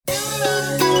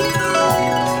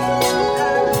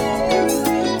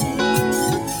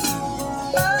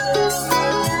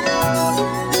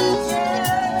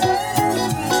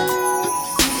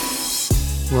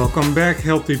Welcome back,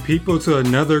 healthy people, to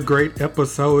another great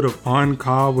episode of On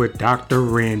Call with Dr.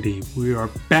 Randy. We are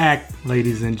back,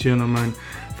 ladies and gentlemen,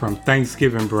 from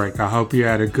Thanksgiving break. I hope you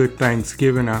had a good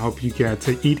Thanksgiving. I hope you got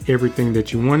to eat everything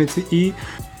that you wanted to eat.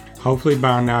 Hopefully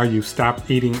by now you've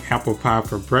stopped eating apple pie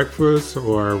for breakfast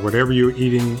or whatever you're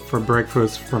eating for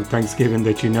breakfast from Thanksgiving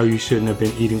that you know you shouldn't have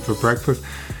been eating for breakfast.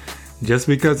 Just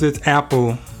because it's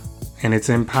apple and it's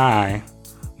in pie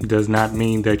does not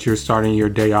mean that you're starting your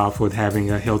day off with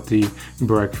having a healthy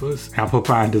breakfast. Apple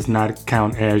pie does not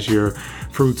count as your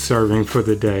fruit serving for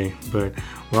the day. But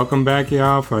welcome back,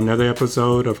 y'all, for another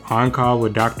episode of On Call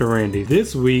with Dr. Randy.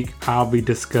 This week, I'll be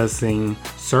discussing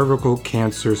cervical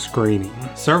cancer screening.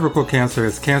 Cervical cancer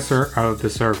is cancer of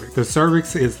the cervix. The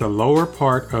cervix is the lower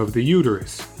part of the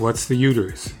uterus. What's the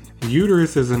uterus? The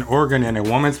uterus is an organ in a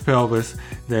woman's pelvis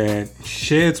that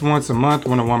sheds once a month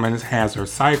when a woman has her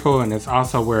cycle, and it's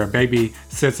also where a baby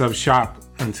sets up shop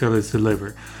until it's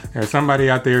delivered. There's somebody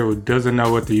out there who doesn't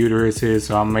know what the uterus is,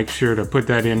 so I'll make sure to put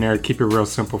that in there, keep it real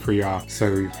simple for y'all.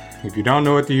 So if you don't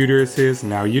know what the uterus is,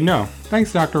 now you know.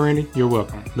 Thanks, Dr. Randy. You're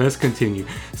welcome. Let's continue.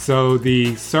 So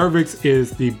the cervix is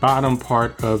the bottom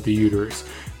part of the uterus.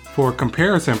 For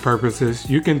comparison purposes,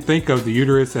 you can think of the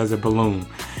uterus as a balloon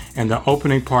and the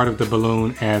opening part of the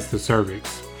balloon as the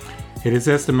cervix. It is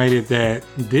estimated that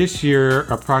this year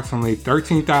approximately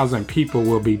 13,000 people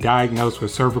will be diagnosed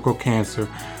with cervical cancer,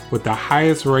 with the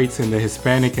highest rates in the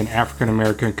Hispanic and African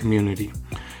American community.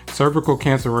 Cervical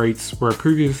cancer rates were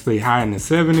previously high in the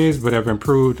 70s but have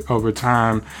improved over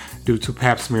time due to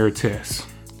pap smear tests.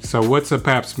 So what's a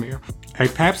pap smear? A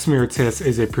pap smear test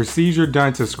is a procedure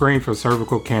done to screen for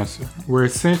cervical cancer. We're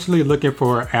essentially looking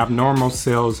for abnormal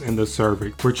cells in the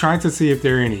cervix. We're trying to see if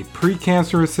there are any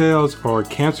precancerous cells or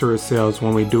cancerous cells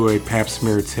when we do a pap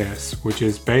smear test, which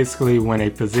is basically when a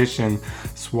physician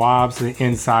swabs the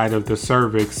inside of the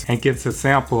cervix and gets a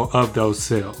sample of those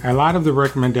cells. A lot of the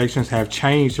recommendations have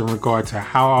changed in regard to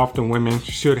how often women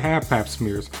should have pap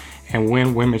smears and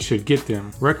when women should get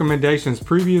them. Recommendations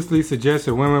previously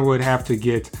suggested women would have to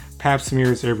get pap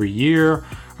smears every year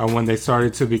or when they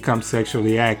started to become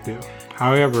sexually active.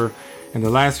 However, in the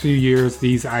last few years,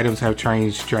 these items have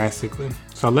changed drastically.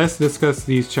 So let's discuss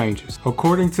these changes.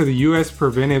 According to the U.S.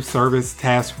 Preventive Service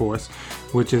Task Force,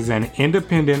 which is an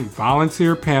independent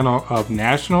volunteer panel of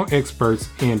national experts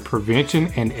in prevention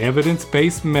and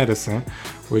evidence-based medicine,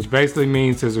 which basically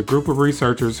means there's a group of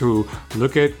researchers who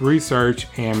look at research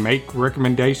and make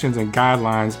recommendations and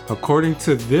guidelines. According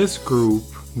to this group,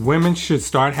 women should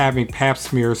start having pap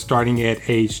smears starting at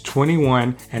age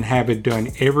 21 and have it done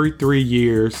every 3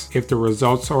 years if the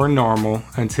results are normal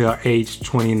until age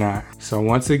 29. So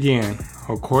once again,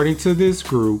 according to this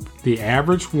group, the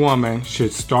average woman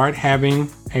should start having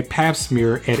a pap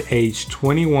smear at age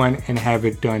 21 and have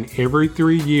it done every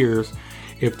 3 years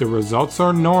if the results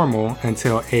are normal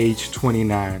until age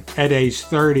 29. At age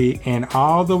 30 and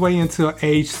all the way until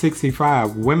age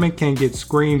 65, women can get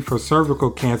screened for cervical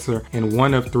cancer in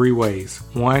one of 3 ways.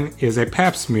 One is a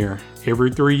pap smear every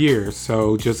 3 years,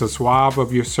 so just a swab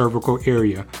of your cervical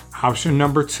area. Option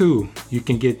number 2, you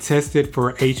can get tested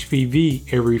for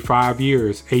HPV every 5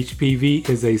 years. HPV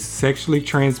is a sexually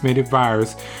transmitted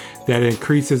virus that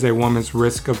increases a woman's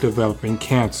risk of developing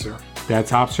cancer.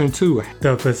 That's option 2.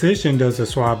 The physician does a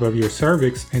swab of your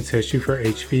cervix and tests you for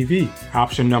HPV.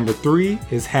 Option number 3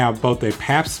 is have both a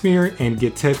pap smear and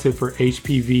get tested for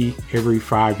HPV every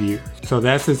 5 years. So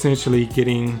that's essentially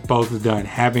getting both done,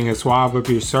 having a swab of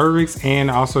your cervix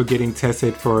and also getting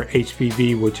tested for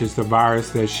HPV, which is the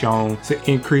virus that's shown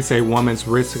to increase a woman's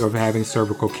risk of having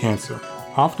cervical cancer.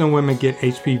 Often women get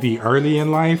HPV early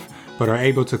in life, but are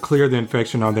able to clear the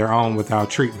infection on their own without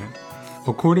treatment.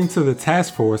 According to the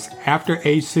task force, after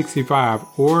age 65,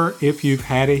 or if you've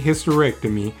had a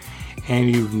hysterectomy and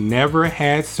you've never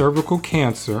had cervical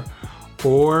cancer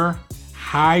or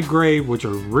high grade, which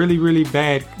are really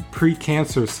bad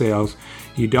precancer cells,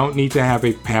 you don't need to have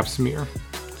a pap smear.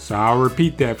 So I'll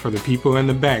repeat that for the people in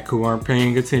the back who aren't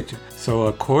paying attention. So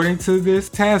according to this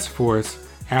task force,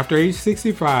 after age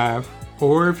 65,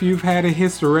 or if you've had a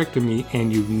hysterectomy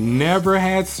and you've never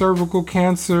had cervical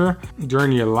cancer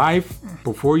during your life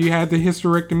before you had the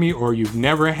hysterectomy, or you've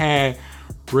never had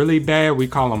really bad, we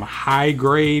call them high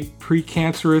grade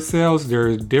precancerous cells. There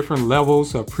are different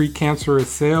levels of precancerous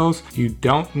cells. You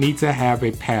don't need to have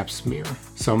a pap smear.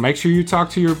 So make sure you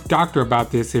talk to your doctor about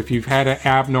this. If you've had an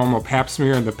abnormal pap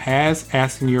smear in the past,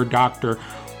 asking your doctor,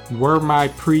 were my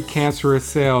precancerous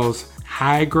cells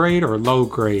high grade or low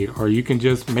grade, or you can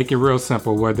just make it real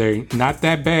simple where they're not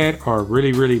that bad or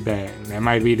really, really bad. That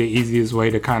might be the easiest way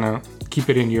to kind of keep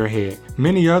it in your head.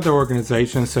 Many other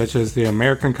organizations such as the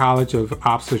American College of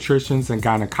Obstetricians and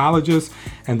Gynecologists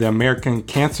and the American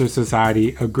Cancer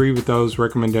Society agree with those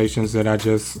recommendations that I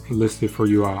just listed for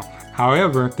you all.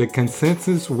 However, the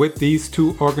consensus with these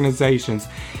two organizations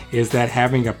is that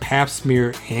having a pap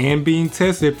smear and being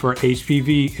tested for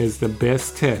HPV is the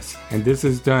best test. And this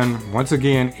is done once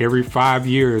again every 5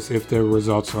 years if the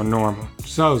results are normal.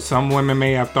 So some women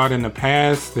may have thought in the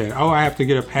past that, oh, I have to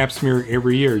get a pap smear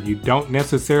every year. You don't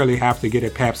necessarily have to get a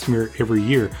pap smear every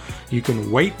year. You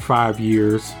can wait 5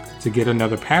 years to get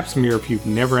another pap smear if you've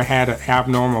never had an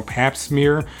abnormal pap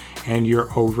smear and you're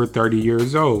over 30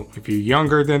 years old. If you're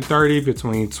younger than 30,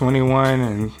 between 21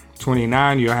 and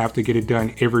 29, you'll have to get it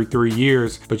done every 3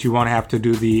 years, but you won't have to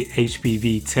do the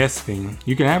HPV testing.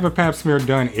 You can have a pap smear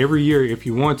done every year if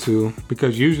you want to,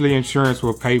 because usually insurance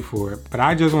will pay for it. But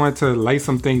I just wanted to lay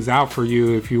some things out for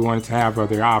you if you wanted to have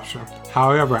other options.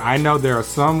 However, I know there are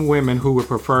some women who would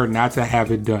prefer not to have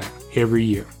it done every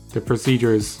year. The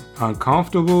procedure is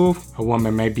uncomfortable, a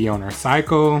woman may be on her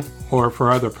cycle, or for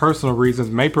other personal reasons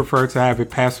may prefer to have a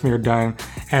pap smear done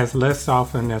as less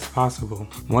often as possible.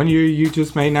 One year you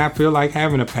just may not feel like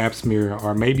having a pap smear,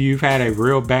 or maybe you've had a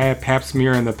real bad pap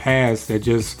smear in the past that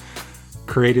just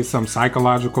created some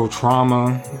psychological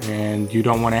trauma and you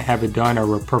don't want to have it done or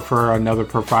would prefer another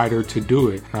provider to do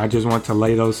it. I just want to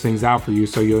lay those things out for you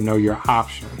so you'll know your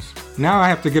options. Now I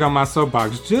have to get on my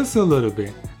soapbox just a little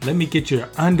bit. Let me get your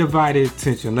undivided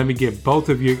attention. Let me get both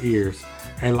of your ears.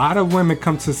 A lot of women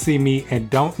come to see me and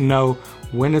don't know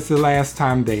when is the last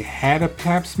time they had a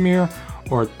pap smear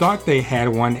or thought they had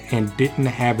one and didn't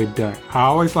have it done. I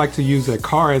always like to use a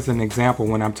car as an example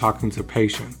when I'm talking to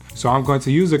patients. So I'm going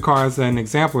to use a car as an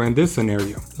example in this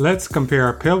scenario. Let's compare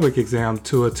a pelvic exam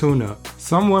to a tune-up.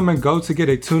 Some women go to get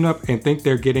a tune-up and think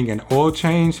they're getting an oil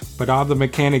change, but all the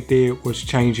mechanic did was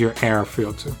change your air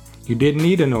filter. You didn't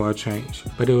need an oil change,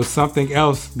 but it was something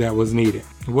else that was needed.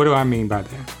 What do I mean by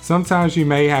that? Sometimes you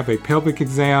may have a pelvic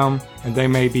exam and they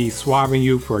may be swabbing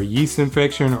you for a yeast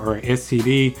infection or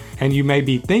STD, and you may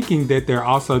be thinking that they're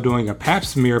also doing a pap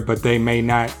smear, but they may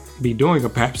not be doing a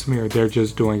pap smear, they're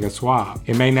just doing a swab.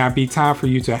 It may not be time for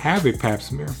you to have a pap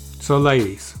smear. So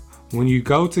ladies, when you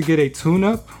go to get a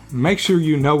tune-up, make sure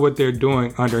you know what they're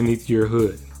doing underneath your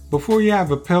hood. Before you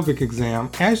have a pelvic exam,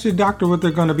 ask your doctor what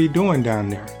they're going to be doing down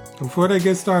there. Before they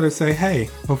get started, say, hey,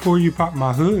 before you pop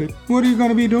my hood, what are you going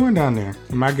to be doing down there?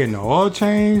 Am I getting an oil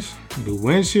change? The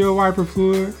windshield wiper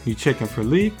fluid? You checking for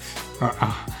leaks?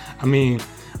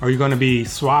 Are you going to be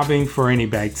swabbing for any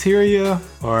bacteria?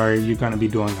 Or are you going to be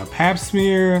doing a pap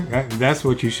smear? That's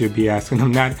what you should be asking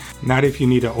them. Not if you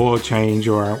need an oil change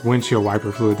or a windshield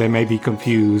wiper fluid. They may be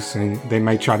confused and they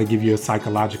may try to give you a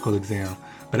psychological exam.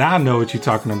 But I know what you're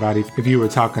talking about if you were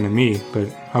talking to me. But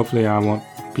hopefully I won't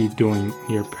be doing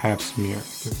your pap smear.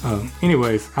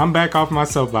 Anyways, I'm back off my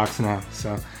soapbox now.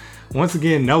 So once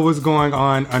again, know what's going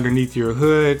on underneath your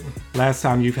hood. Last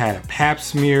time you've had a pap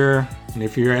smear, and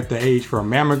if you're at the age for a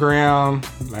mammogram,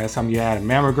 last time you had a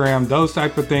mammogram, those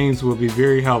type of things will be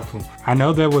very helpful. I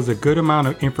know there was a good amount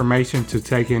of information to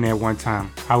take in at one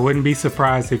time. I wouldn't be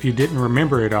surprised if you didn't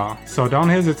remember it all. So don't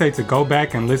hesitate to go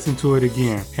back and listen to it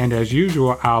again. And as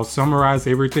usual, I'll summarize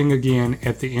everything again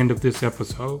at the end of this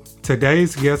episode.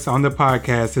 Today's guest on the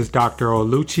podcast is Dr.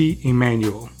 Oluchi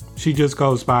Emmanuel. She just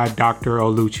goes by Dr.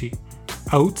 Oluchi.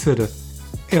 O to the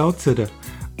L to the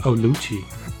Oluchi.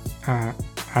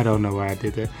 I don't know why I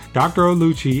did that. Dr.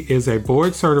 Oluchi is a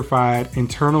board-certified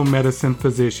internal medicine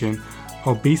physician,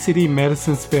 obesity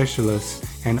medicine specialist,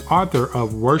 and author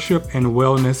of Worship and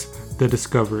Wellness, The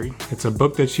Discovery. It's a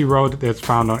book that she wrote that's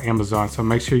found on Amazon, so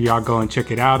make sure y'all go and check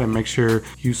it out and make sure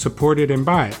you support it and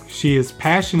buy it. She is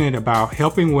passionate about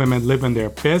helping women live in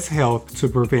their best health to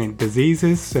prevent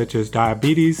diseases such as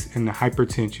diabetes and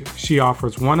hypertension. She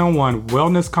offers one-on-one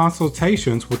wellness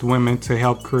consultations with women to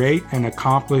help create and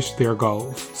accomplish their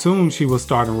goals. Soon, she will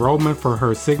start enrollment for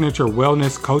her signature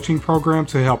wellness coaching program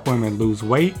to help women lose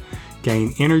weight,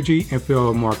 gain energy, and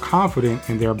feel more confident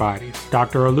in their bodies.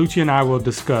 Dr. Oluchi and I will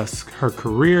discuss her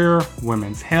career,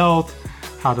 women's health,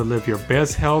 how to live your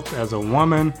best health as a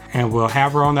woman, and we'll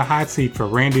have her on the hot seat for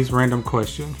Randy's random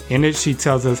question. In it, she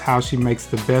tells us how she makes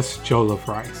the best jollof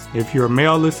rice. If you're a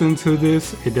male listening to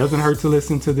this, it doesn't hurt to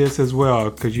listen to this as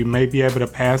well, because you may be able to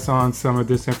pass on some of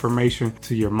this information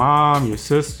to your mom, your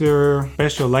sister,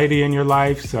 special lady in your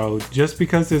life. So just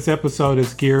because this episode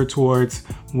is geared towards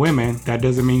women, that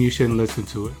doesn't mean you shouldn't listen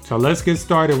to it. So let's get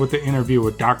started with the interview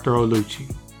with Dr.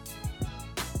 Oluchi.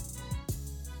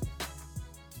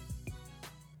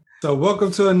 So,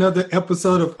 welcome to another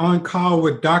episode of On Call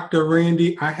with Dr.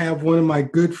 Randy. I have one of my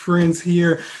good friends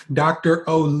here, Dr.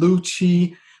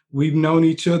 Oluchi. We've known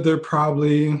each other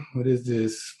probably, what is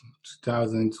this,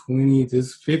 2020,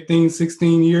 this 15,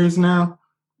 16 years now?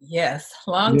 Yes,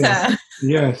 long Yes, time.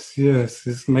 yes.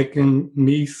 It's making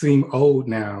me seem old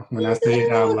now when I You say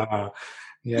it out do. loud.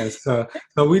 Yes. So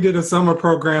we did a summer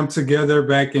program together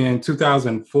back in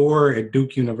 2004 at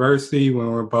Duke University when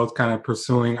we were both kind of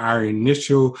pursuing our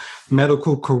initial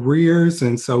medical careers.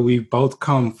 And so we've both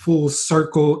come full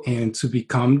circle and to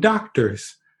become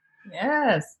doctors.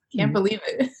 Yes, can't believe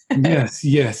it.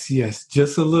 Yes.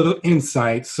 Just a little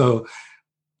insight. So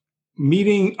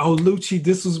meeting Oluchi,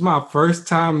 this was my first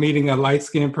time meeting a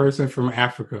light-skinned person from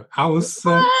Africa. I was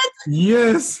so, What?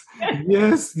 yes.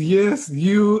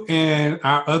 You and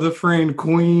our other friend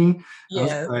Queen. I was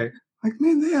Yes. like,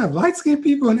 man, they have light-skinned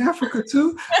people in Africa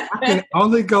too. I can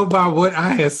only go by what I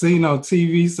had seen on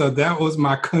TV. So that was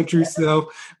my country self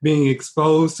being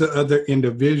exposed to other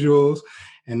individuals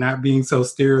and not being so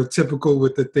stereotypical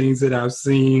with the things that I've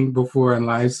seen before in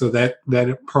life. So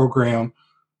that program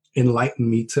enlightened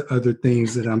me to other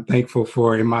things that I'm thankful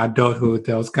for in my adulthood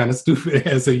that was kind of stupid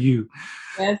as a youth.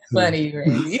 That's funny,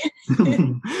 Randy.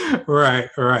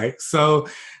 Right. So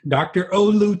Dr.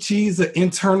 Oluchi is an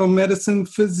internal medicine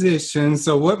physician.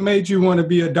 So what made you want to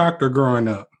be a doctor growing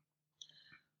up?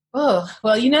 Oh,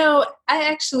 well,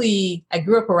 I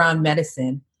grew up around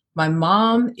medicine. My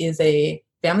mom is a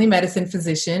family medicine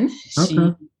physician. She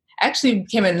Okay. actually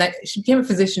became a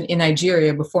physician in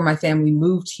Nigeria before my family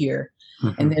moved here.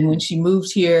 And then when she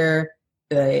moved here,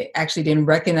 they actually didn't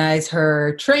recognize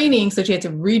her training, so she had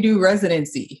to redo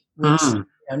residency, which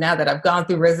now that I've gone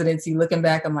through residency, looking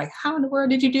back, I'm like, how in the world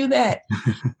did you do that?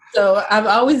 So I've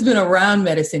always been around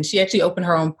medicine. She actually opened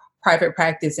her own private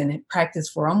practice and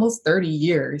practiced for almost 30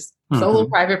 years, solo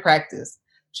private practice.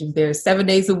 She was there 7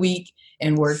 days a week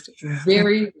and worked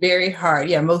very, very hard.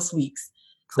 Yeah, most weeks.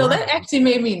 So that actually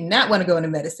made me not want to go into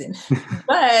medicine.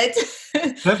 But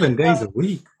 7 days a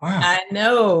week. Wow. I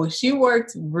know. She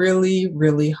worked really,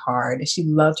 really hard. She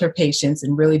loved her patients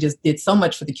and really just did so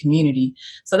much for the community.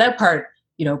 So that part,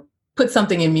 put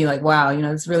something in me like, wow,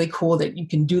 it's really cool that you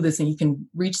can do this and you can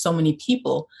reach so many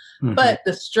people. But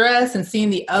the stress and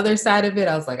seeing the other side of it,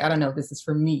 I was like, I don't know if this is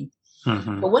for me.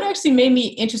 But what actually made me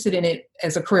interested in it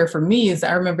as a career for me is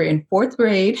I remember in 4th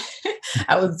grade,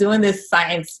 I was doing this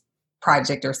science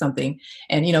project or something.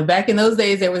 And, back in those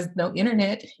days, there was no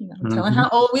internet, telling how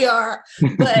old we are.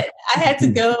 But I had to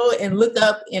go and look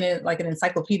up in an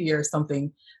encyclopedia or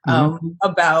something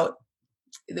about,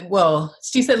 well,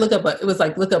 she said, look up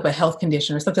a health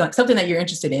condition or something that you're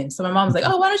interested in. So my mom was like,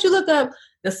 oh, why don't you look up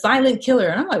the silent killer?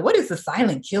 And I'm like, what is the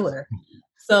silent killer?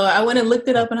 So I went and looked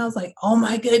it up and I was like, oh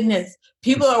my goodness,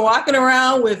 people are walking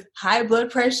around with high blood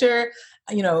pressure,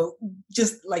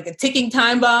 just like a ticking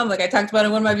time bomb, like I talked about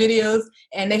in one of my videos,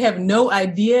 and they have no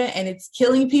idea and it's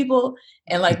killing people.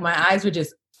 And like my eyes were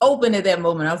just open at that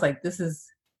moment. I was like, this is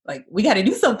like, we got to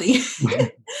do something.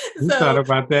 You thought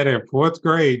about that in 4th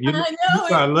grade. You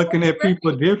start looking at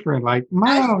people different, like,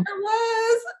 Mom,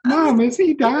 is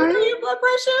he dying? Your blood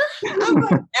pressure? I'm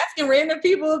like asking random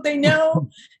people if they know.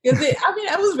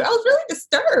 I was really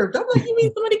disturbed. I'm like, you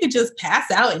mean somebody could just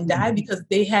pass out and die because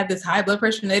they have this high blood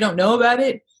pressure and they don't know about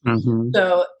it?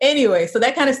 So anyway, so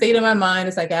that kind of stayed in my mind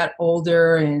as I got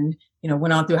older and,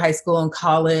 went on through high school and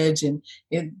college. And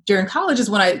during college is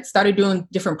when I started doing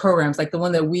different programs, like the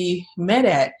one that we met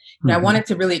at. And I wanted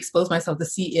to really expose myself to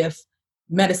see if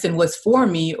medicine was for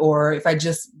me or if I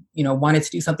just, wanted to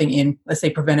do something in, let's say,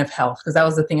 preventive health, because that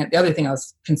was the other thing I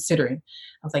was considering.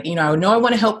 I was like, I know I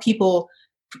want to help people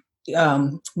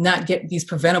not get these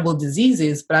preventable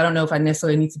diseases, but I don't know if I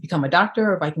necessarily need to become a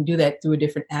doctor or if I can do that through a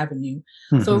different avenue.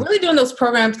 So really doing those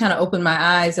programs kind of opened my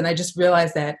eyes. And I just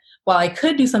realized that while I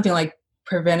could do something like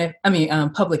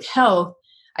public health,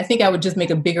 I think I would just make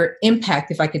a bigger impact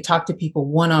if I could talk to people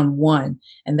one-on-one.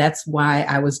 And that's why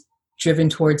I was driven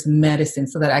towards medicine,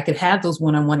 so that I could have those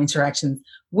one-on-one interactions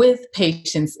with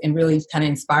patients and really kind of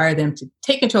inspire them to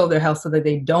take control of their health so that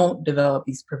they don't develop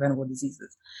these preventable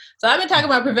diseases. So I've been talking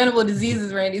about preventable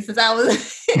diseases, Randy, since I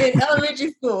was in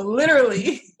elementary school,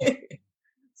 literally.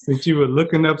 Since you were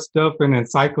looking up stuff in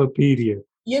encyclopedia.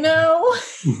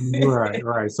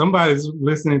 Right. Somebody's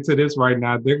listening to this right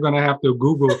now. They're going to have to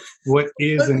Google what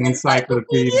is an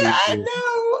encyclopedia. I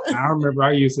know. I remember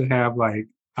I used to have like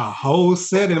a whole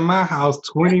set in my house,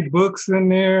 20 books in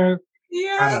there.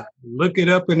 Yeah. Look it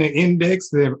up in the index.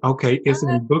 Then okay, it's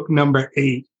in book number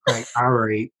 8. Like, all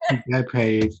right, that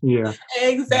page. Yeah.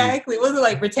 Exactly. Was it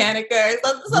like Britannica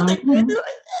or something?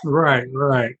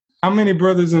 Right. How many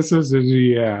brothers and sisters do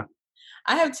you have?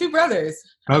 I have two brothers.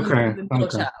 I'm the middle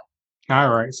child. All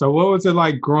right. So what was it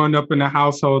like growing up in a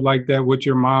household like that with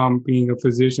your mom being a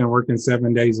physician working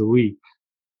 7 days a week?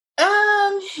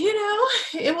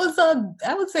 It was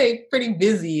I would say pretty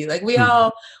busy. Like we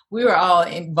were all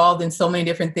involved in so many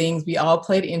different things. We all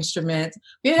played instruments.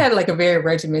 We had like a very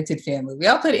regimented family. We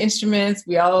all played instruments.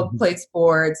 We all played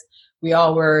sports. We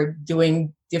all were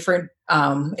doing different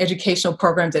educational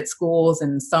programs at schools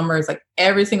and summers. Like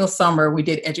every single summer we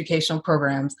did educational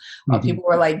programs. People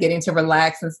were like getting to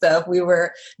relax and stuff. We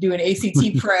were doing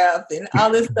ACT prep and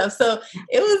all this stuff. So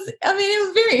it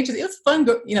was very interesting. It was fun.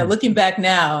 Looking back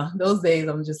now, those days,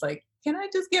 I'm just like, can I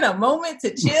just get a moment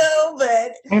to chill?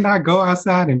 But and I go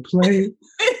outside and play.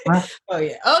 Oh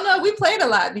yeah. Oh no, we played a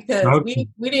lot because we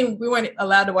weren't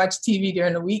allowed to watch TV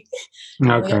during the week.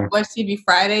 Okay. We had to watch TV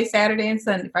Friday night,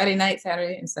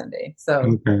 Saturday and Sunday. So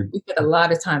we spent a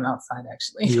lot of time outside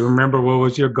actually. You remember what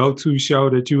was your go-to show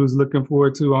that you was looking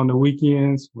forward to on the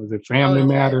weekends? Was it Family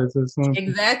Matters or something?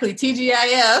 Exactly.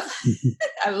 TGIF.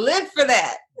 I lived for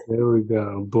that. There we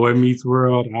go. Boy Meets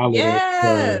World. All of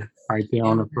that. Right there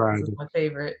on the Friday. My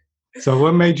favorite. So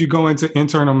what made you go into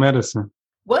internal medicine?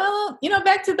 Well,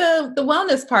 back to the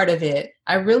wellness part of it,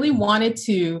 I really wanted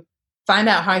to find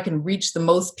out how I can reach the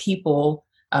most people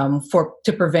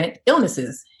to prevent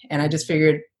illnesses. And I just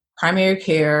figured primary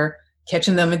care,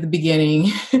 catching them at the beginning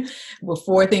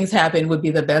before things happen would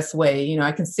be the best way.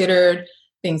 I considered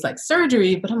things like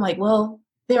surgery, but I'm like, well,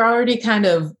 they're already kind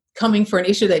of coming for an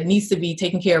issue that needs to be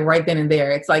taken care of right then and there.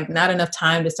 It's like not enough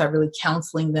time to start really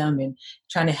counseling them and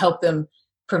trying to help them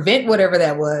prevent whatever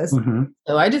that was.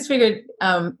 So I just figured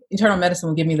internal medicine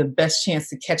would give me the best chance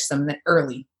to catch them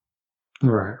early.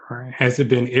 Right. Has it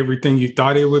been everything you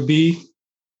thought it would be?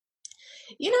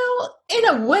 In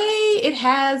a way it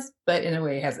has, but in a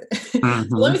way it hasn't. So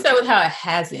let me start with how it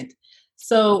hasn't.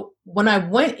 So when I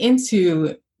went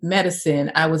into medicine,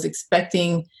 I was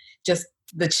expecting just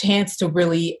the chance to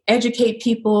really educate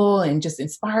people and just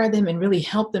inspire them and really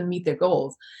help them meet their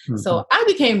goals. So I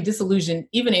became disillusioned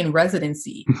even in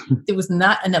residency. There was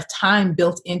not enough time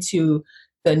built into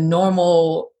the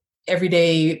normal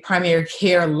everyday primary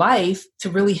care life to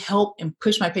really help and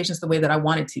push my patients the way that I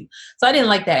wanted to. So I didn't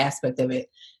like that aspect of it.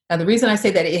 Now, the reason I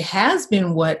say that it has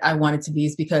been what I wanted to be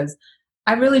is because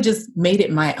I really just made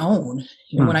it my own.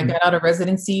 When I got out of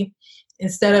residency,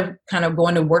 instead of kind of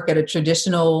going to work at a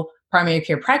traditional primary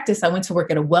care practice, I went to work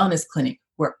at a wellness clinic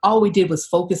where all we did was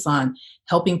focus on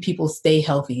helping people stay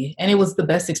healthy. And it was the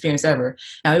best experience ever.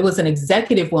 Now, it was an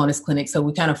executive wellness clinic, so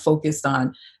we kind of focused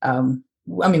on,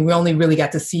 we only really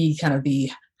got to see kind of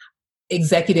the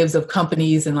executives of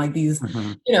companies and like these,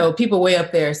 people way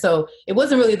up there. So it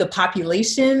wasn't really the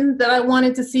population that I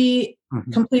wanted to see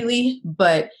completely,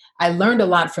 but I learned a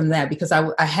lot from that because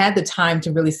I had the time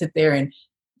to really sit there and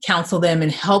counsel them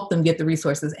and help them get the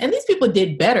resources. And these people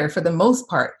did better for the most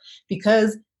part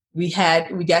because we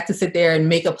got to sit there and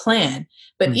make a plan.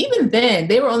 But even then,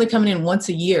 they were only coming in once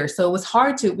a year. So it was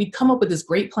hard we'd come up with this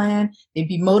great plan. They'd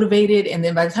be motivated. And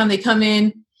then by the time they come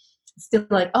in, it's still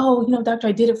like, doctor,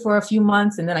 I did it for a few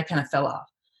months. And then I kind of fell off.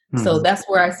 So that's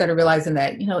where I started realizing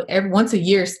that, once a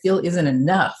year still isn't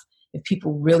enough if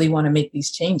people really want to make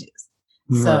these changes.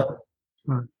 So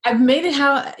I've made it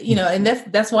how, and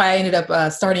that's why I ended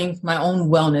up starting my own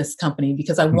wellness company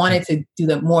because I wanted to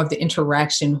do more of the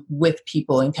interaction with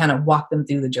people and kind of walk them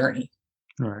through the journey.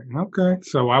 All right. Okay.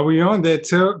 So while we're on that,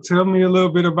 tell me a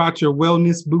little bit about your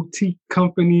wellness boutique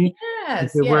company.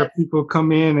 Yes. Where people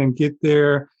come in and get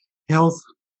their health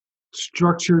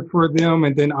structured for them,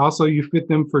 and then also you fit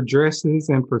them for dresses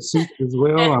and for suits as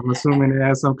well. I'm assuming it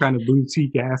has some kind of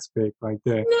boutique aspect like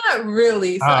that. Not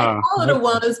really. So I call it a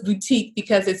wellness boutique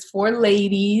because it's for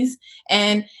ladies,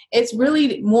 and it's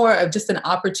really more of just an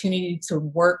opportunity to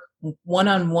work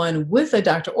one-on-one with a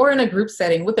doctor or in a group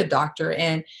setting with a doctor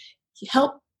and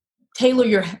help tailor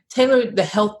the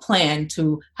health plan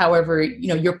to however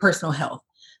your personal health.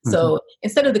 So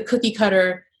instead of the cookie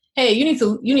cutter, hey, you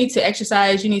need to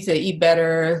exercise, you need to eat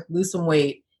better, lose some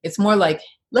weight. It's more like,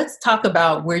 let's talk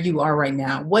about where you are right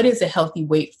now. What is a healthy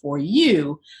weight for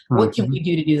you? What can we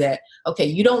do to do that? Okay,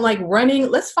 you don't like running.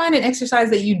 Let's find an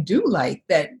exercise that you do like,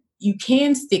 that you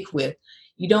can stick with.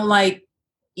 You don't like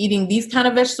eating these kind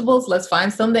of vegetables. Let's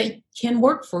find some that can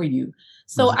work for you.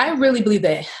 So I really believe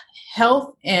that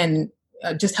health and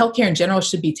just healthcare in general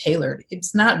should be tailored.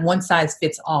 It's not one size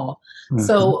fits all.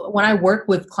 So when I work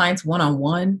with clients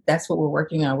one-on-one, that's what we're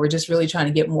working on. We're just really trying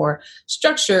to get more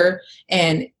structure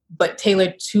but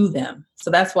tailored to them. So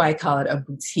that's why I call it a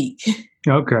boutique.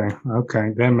 Okay.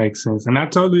 That makes sense. And I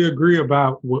totally agree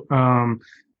about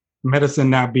medicine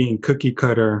not being cookie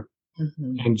cutter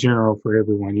in general for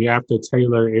everyone. You have to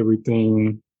tailor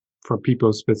everything for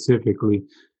people specifically.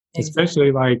 Exactly.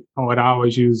 Especially like what I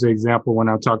always use the example when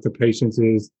I talk to patients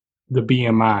is the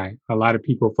BMI. A lot of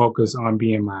people focus on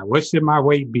BMI. What should my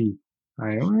weight be?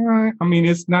 I mean,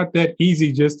 it's not that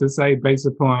easy just to say based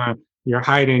upon your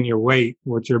height and your weight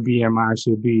what your BMI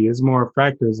should be. It's more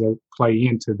factors that play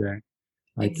into that.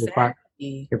 Like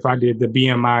Exactly. if I did the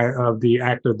BMI of the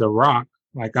actor The Rock,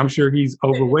 like I'm sure he's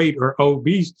overweight or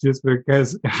obese just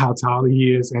because how tall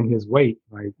he is and his weight.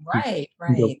 Like Right.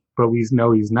 but we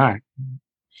know he's not.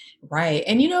 Right.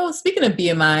 And, speaking of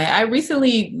BMI, I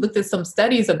recently looked at some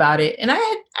studies about it, and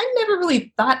I never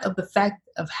really thought of the fact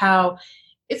of how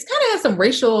it's kind of has some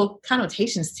racial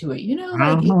connotations to it,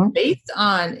 like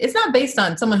it's not based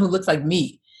on someone who looks like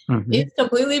me. It's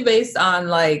completely based on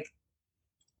like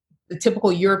the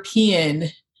typical European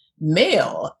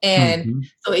male. And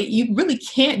so you really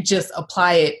can't just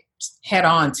apply it head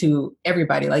on to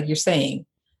everybody, like you're saying.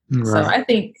 Right. So I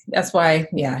think that's why,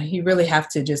 you really have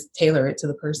to just tailor it to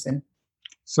the person.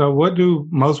 So what do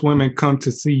most women come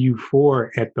to see you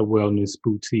for at the Wellness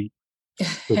Boutique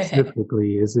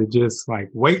specifically? Is it just like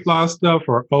weight loss stuff,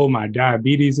 or, oh, my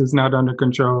diabetes is not under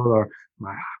control, or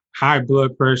my high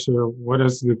blood pressure? What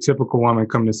does the typical woman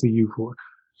come to see you for?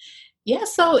 Yeah.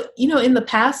 So, in the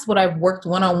past, what I've worked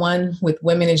one-on-one with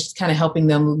women is just kind of helping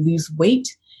them lose weight.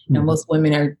 Most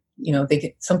women are,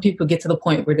 some people get to the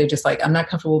point where they're just like, I'm not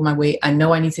comfortable with my weight. I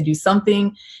know I need to do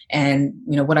something. And,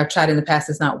 what I've tried in the past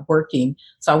is not working.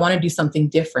 So I want to do something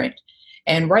different.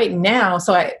 And right now,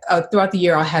 so I throughout the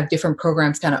year, I'll have different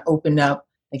programs kind of open up,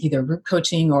 like either group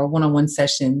coaching or one-on-one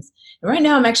sessions. And right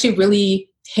now, I'm actually really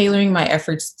tailoring my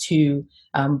efforts to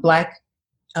Black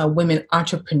women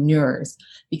entrepreneurs,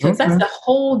 because that's a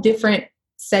whole different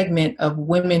segment of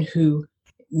women who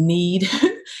need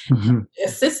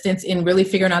assistance in really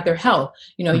figuring out their health.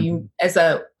 You as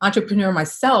an entrepreneur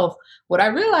myself, what I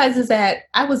realized is that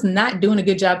I was not doing a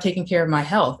good job taking care of my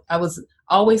health. I was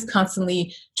always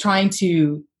constantly trying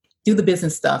to do the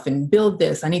business stuff and build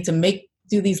this. I need to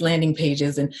do these landing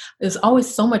pages. And there's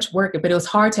always so much work, but it was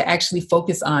hard to actually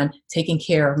focus on taking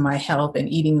care of my health and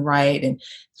eating right. And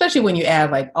especially when you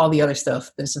add like all the other stuff,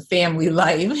 there's a family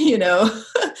life, the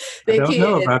I don't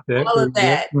know about that. All of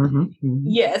that.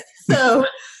 Yes. So,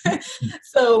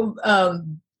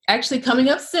 actually coming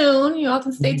up soon, you all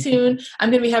can stay tuned. I'm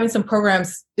going to be having some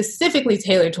programs specifically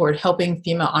tailored toward helping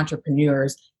female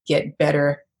entrepreneurs get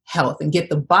better health and get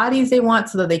the bodies they want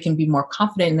so that they can be more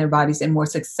confident in their bodies and more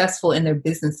successful in their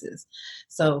businesses.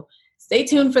 So stay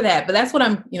tuned for that. But that's what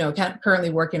I'm, currently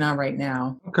working on right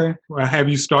now. Okay. Well, have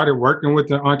you started working with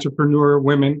the entrepreneur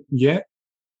women yet?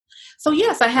 So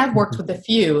yes, I have worked with a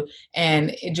few,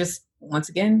 and it just, once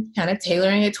again, kind of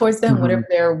tailoring it towards them, whatever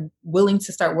they're willing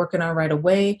to start working on right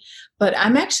away. But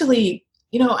I'm actually,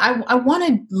 I want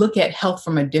to look at health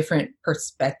from a different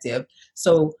perspective.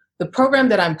 So the program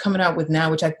that I'm coming out with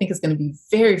now, which I think is going to be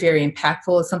very, very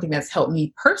impactful, is something that's helped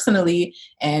me personally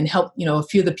and helped, a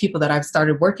few of the people that I've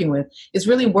started working with, is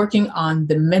really working on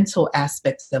the mental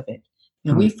aspects of it.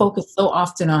 We focus so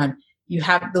often on, you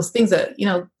have those things that,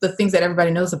 the things that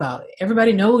everybody knows about.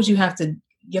 Everybody knows you have to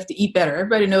eat better.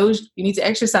 Everybody knows you need to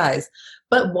exercise.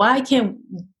 But why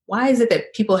is it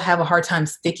that people have a hard time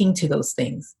sticking to those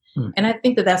things? And I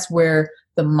think that that's where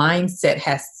the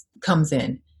mindset comes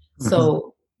in.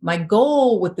 So my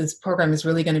goal with this program is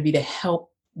really going to be to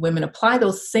help women apply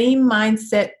those same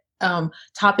mindset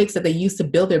topics that they use to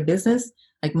build their business.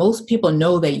 Like most people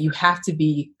know that you have to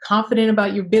be confident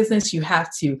about your business. You have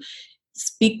to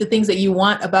speak the things that you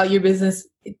want about your business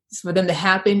for them to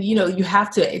happen.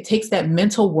 It takes that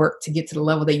mental work to get to the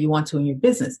level that you want to in your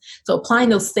business. So applying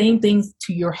those same things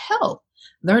to your health,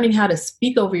 learning how to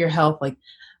speak over your health. Like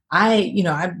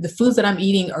the foods that I'm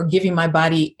eating are giving my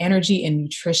body energy and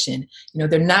nutrition.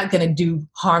 They're not going to do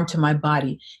harm to my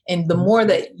body. And the more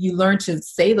that you learn to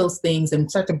say those things and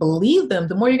start to believe them,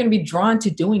 the more you're going to be drawn to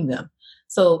doing them.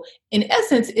 So in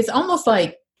essence, it's almost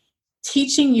like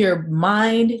teaching your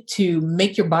mind to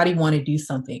make your body want to do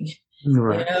something.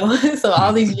 Right. So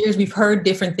all these years we've heard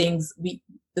different things.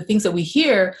 The things that we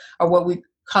hear are what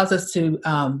cause us to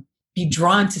be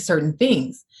drawn to certain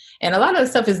things. And a lot of the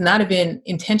stuff is not even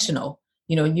intentional.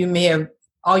 You may have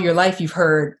all your life you've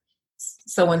heard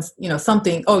someone's,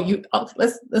 something.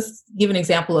 Let's give an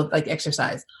example of like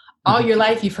exercise. All your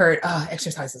life you've heard,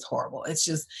 exercise is horrible. It's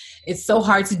so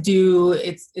hard to do.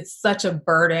 It's such a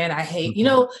burden. I hate,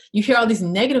 you hear all these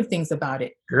negative things about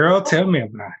it. Girl, tell me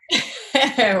about it.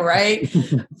 right?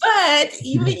 But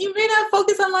you may not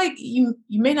focus on like you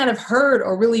may not have heard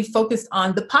or really focused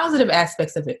on the positive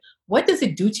aspects of it. What does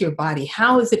it do to your body?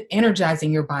 How is it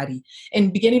energizing your body?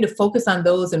 And beginning to focus on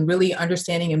those and really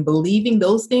understanding and believing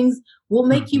those things will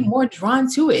make you more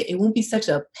drawn to it. It won't be such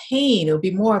a pain. It'll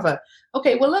be more of a,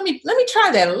 okay, well, let me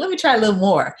try that. Let me try a little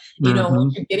more. You know,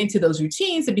 once you're getting to those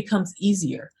routines, it becomes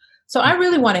easier. So I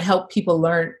really want to help people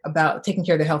learn about taking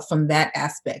care of their health from that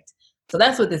aspect. So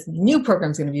that's what this new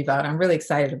program is going to be about. I'm really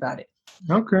excited about it.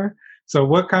 Okay. So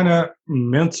what kind of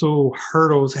mental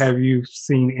hurdles have you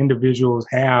seen individuals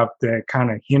have that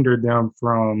kind of hinder them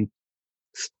from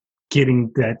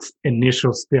getting that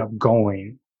initial step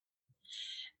going?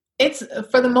 It's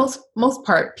for the most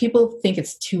part, people think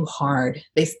it's too hard.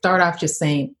 They start off just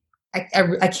saying,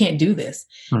 I can't do this.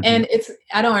 And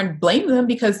I don't blame them,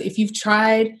 because if you've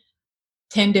tried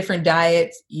 10 different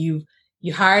diets, you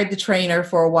hired the trainer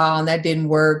for a while and that didn't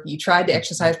work. You tried the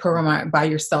exercise program by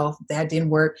yourself. That didn't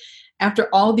work. After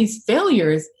all these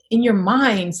failures, in your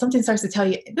mind, something starts to tell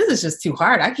you, this is just too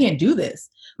hard. I can't do this.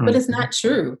 But it's not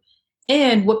true.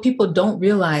 And what people don't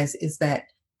realize is that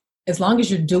as long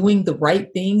as you're doing the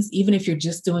right things, even if you're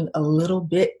just doing a little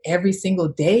bit every single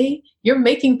day, you're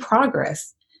making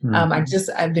progress.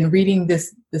 I've been reading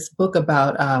this book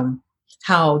about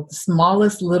how the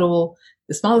smallest little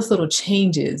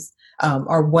changes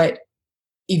are what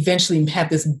eventually have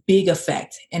this big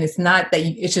effect. And it's not that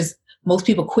it's just most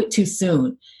people quit too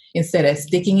soon instead of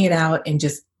sticking it out and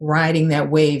just riding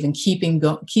that wave and keep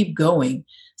going.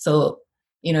 So,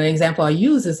 an example I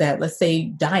use is that, let's say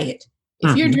diet.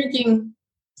 If you're drinking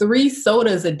 3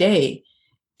 sodas a day,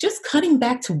 just cutting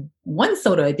back to 1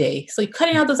 soda a day. So you're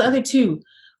cutting out those other 2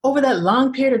 over that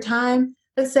long period of time.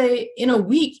 Let's say in a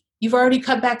week, you've already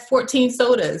cut back 14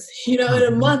 sodas. In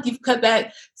a month, you've cut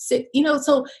back 6.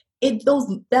 So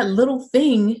that little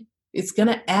thing is going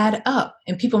to add up.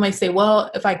 And people might say, well,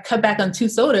 if I cut back on 2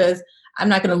 sodas, I'm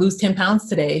not going to lose 10 pounds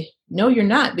today. No, you're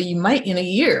not, but you might in a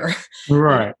year.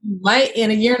 Right. You might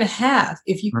in a year and a half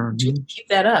if you keep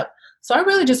that up. So I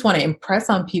really just want to impress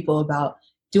on people about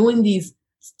doing these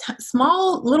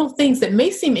small little things that may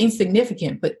seem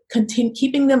insignificant, but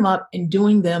keeping them up and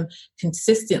doing them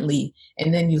consistently.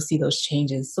 And then you'll see those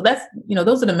changes. So that's,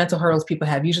 those are the mental hurdles people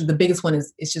have. Usually the biggest one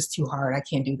is, it's just too hard. I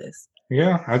can't do this.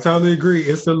 Yeah, I totally agree.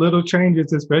 It's the little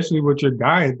changes, especially with your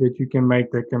diet, that you can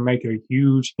make that can make a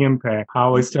huge impact. I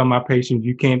always tell my patients,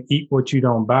 you can't eat what you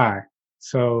don't buy.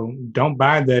 So don't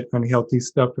buy that unhealthy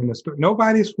stuff in the store.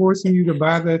 Nobody's forcing you to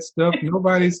buy that stuff.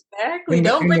 Nobody's exactly.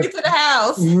 Don't bring it to the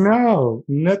house. No,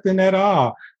 nothing at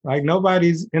all. Like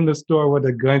nobody's in the store with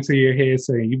a gun to your head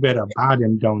saying, you better buy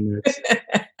them donuts.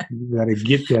 You better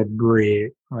get that bread.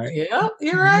 Right? Yeah,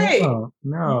 you're right.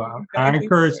 No. I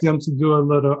encourage them to do a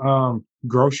little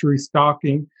grocery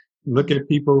stocking. Look at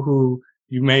people who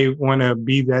you may want to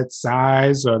be that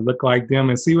size or look like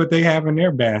them and see what they have in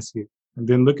their basket. And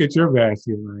then look at your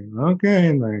basket,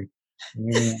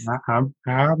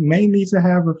 I may need to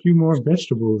have a few more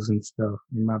vegetables and stuff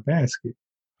in my basket.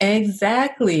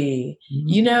 Exactly.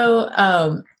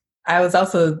 I was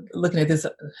also looking at this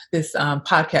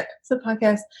podcast. It's a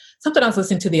podcast, something I was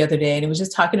listening to the other day, and it was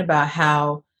just talking about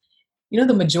how,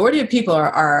 the majority of people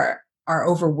are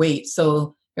overweight.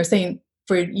 So they're saying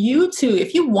for you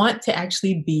if you want to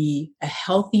actually be a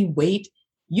healthy weight,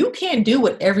 you can't do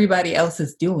what everybody else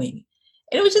is doing.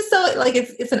 And it was just so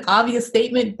it's an obvious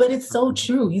statement, but it's so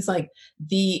true. He's like,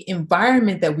 the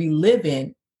environment that we live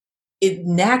in, it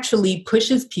naturally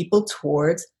pushes people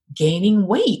towards gaining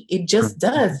weight. It just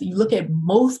does. You look at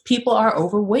most people are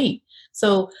overweight.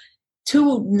 So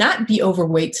to not be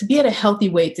overweight, to be at a healthy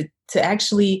weight, to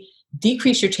actually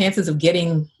decrease your chances of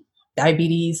getting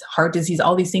diabetes, heart disease,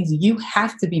 all these things, you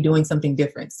have to be doing something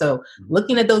different. So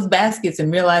looking at those baskets and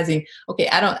realizing, okay,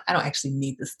 I don't actually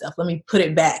need this stuff. Let me put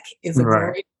it back is a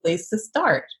great place to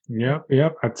start.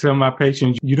 Yep. I tell my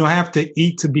patients, you don't have to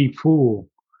eat to be full.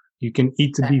 You can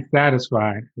eat to be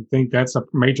satisfied. I think that's a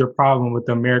major problem with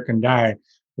the American diet.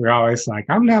 We're always like,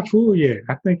 I'm not full yet.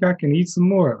 I think I can eat some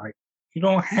more. Like, you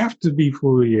don't have to be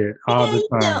full yet all the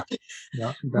time.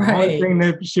 The only thing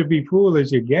that should be full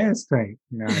is your gas tank.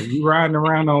 Now, you riding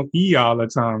around on E all the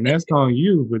time. That's on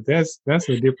you, but that's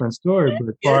a different story. But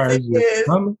as far as your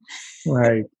stomach,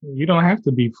 you don't have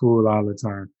to be full all the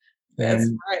time. That's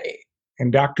right.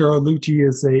 And Dr. Oluchi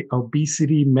is a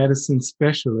obesity medicine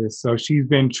specialist. So she's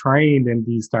been trained in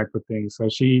these type of things. So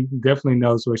she definitely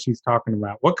knows what she's talking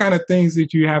about. What kind of things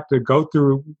did you have to go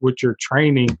through with your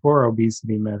training for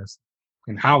obesity medicine?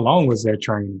 And how long was that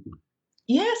training?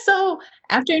 Yeah, so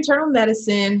after internal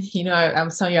medicine, I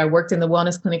was telling you, I worked in the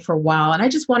wellness clinic for a while, and I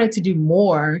just wanted to do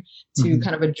more to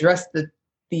kind of address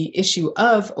the issue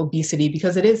of obesity,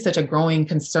 because it is such a growing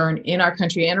concern in our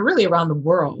country and really around the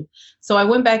world. So I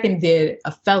went back and did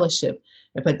a fellowship,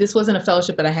 but this wasn't a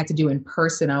fellowship that I had to do in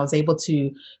person. I was able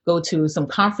to go to some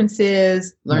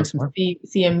conferences, learn some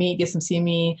CME, get some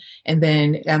CME, and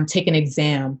then take an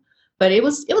exam. But it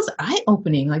was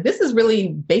eye-opening. Like, this is really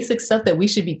basic stuff that we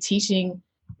should be teaching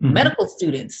medical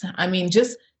students. I mean,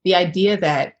 just the idea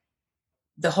that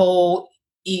the whole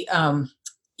eat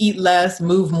less,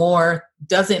 move more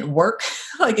doesn't work.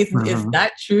 Like, it's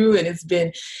not true.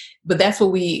 And but that's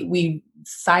what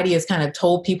society has kind of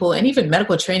told people, and even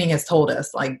medical training has told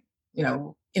us, like,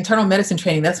 internal medicine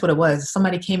training, that's what it was. If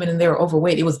somebody came in and they were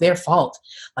overweight, it was their fault.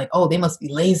 Like, oh, they must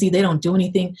be lazy, they don't do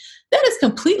anything. That is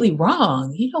completely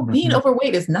wrong. Being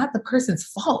overweight is not the person's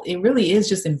fault. It really is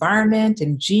just environment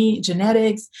and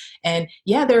genetics. And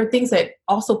yeah, there are things that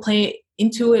also play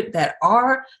into it that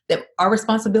are our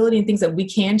responsibility and things that we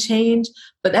can change,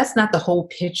 but that's not the whole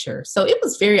picture. So it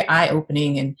was very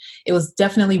eye-opening, and it was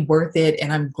definitely worth it.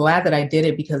 And I'm glad that I did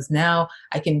it, because now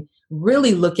I can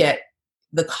really look at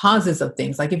the causes of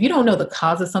things. Like, if you don't know the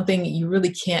cause of something, you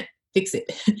really can't fix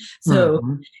it. So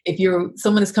if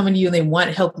someone is coming to you and they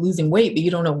want help losing weight, but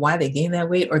you don't know why they gained that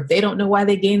weight, or they don't know why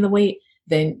they gained the weight,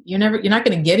 then you're not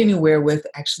going to get anywhere with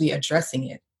actually addressing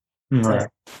it. So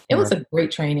it was a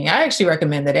great training. I actually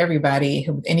recommend that everybody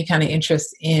with any kind of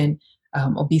interest in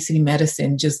obesity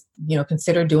medicine just,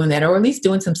 consider doing that, or at least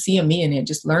doing some CME in it,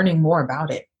 just learning more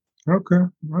about it. Okay.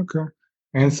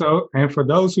 And for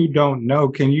those who don't know,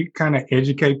 can you kind of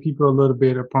educate people a little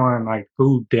bit upon, like,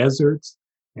 food deserts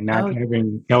and not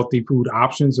having healthy food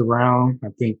options around?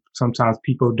 I think sometimes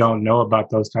people don't know about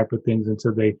those type of things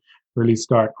until they really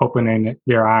start opening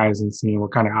their eyes and seeing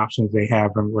what kind of options they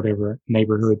have in whatever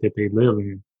neighborhood that they live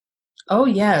in. Oh,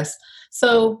 yes.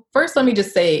 So first, let me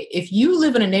just say, if you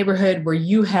live in a neighborhood where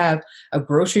you have a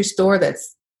grocery store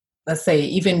that's, let's say,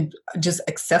 even just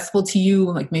accessible to you,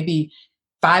 like maybe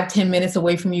 5-10 minutes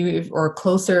away from you or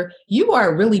closer, you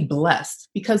are really blessed,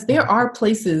 because there are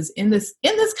places in this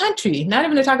country, not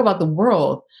even to talk about the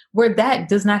world, where that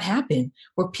does not happen,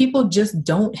 where people just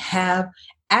don't have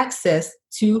access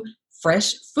to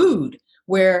fresh food,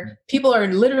 where people are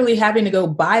literally having to go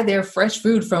buy their fresh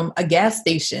food from a gas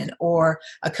station or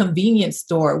a convenience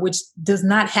store, which does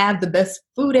not have the best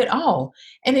food at all.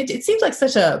 And it seems like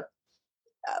such a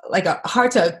hard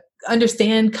to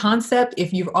understand concept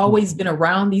if you've always been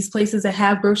around these places that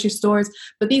have grocery stores,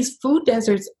 but these food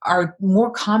deserts are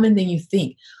more common than you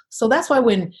think. So that's why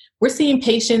when we're seeing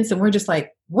patients and we're just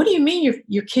like, what do you mean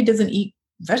your kid doesn't eat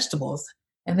vegetables?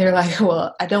 And they're like,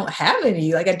 well, I don't have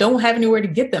any. Like, I don't have anywhere to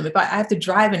get them. If I have to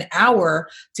drive an hour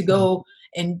to go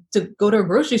to a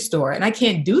grocery store, and I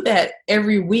can't do that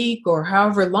every week or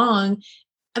however long.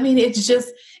 I mean,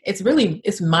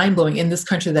 it's mind blowing in this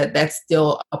country that that's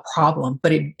still a problem,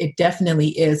 but it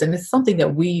definitely is. And it's something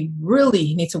that we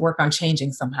really need to work on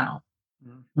changing somehow.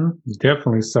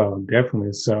 Definitely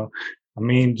so. I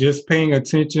mean, just paying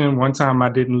attention. One time I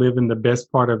didn't live in the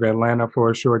best part of Atlanta for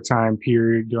a short time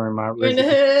period during my You're in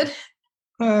the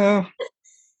hood?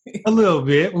 A little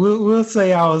bit. We'll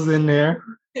say I was in there.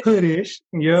 Hoodish.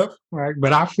 Yep. Right.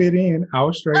 But I fit in. I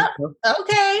was straight.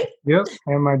 Okay. Yep.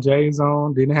 Had my J's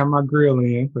on. Didn't have my grill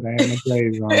in, but I had my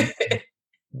J's on. I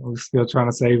was still trying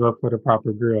to save up for the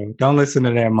proper grill. Don't listen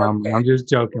to that, Mom. Okay. I'm just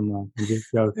joking, Mom. I'm just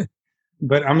joking.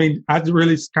 But I mean, I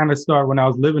really kind of started when I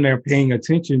was living there, paying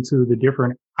attention to the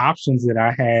different options that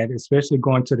I had, especially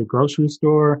going to the grocery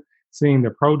store, seeing the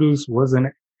produce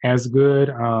wasn't as good.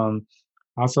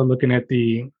 Also looking at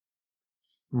the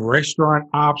restaurant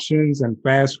options and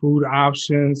fast food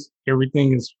options.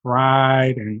 Everything is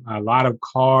fried and a lot of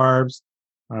carbs.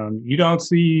 You don't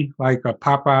see like a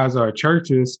Popeyes or a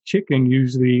Church's chicken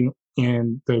usually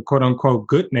in the quote unquote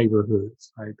good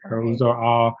neighborhoods. Like those are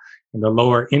all in the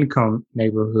lower income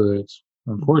neighborhoods,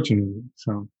 unfortunately.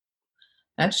 So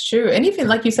that's true. And even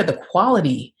like you said, the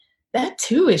quality, that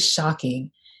too is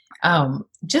shocking.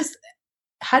 Just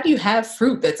how do you have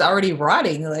fruit that's already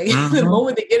rotting? Like the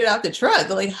moment they get it out the truck,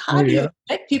 like how do you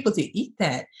expect people to eat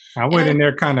that? I went in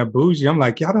there kind of bougie. I'm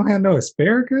like, y'all don't have no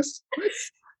asparagus?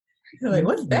 You're like,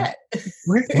 what's that?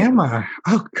 Where am I?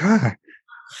 Oh God,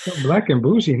 so black and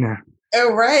bougie now.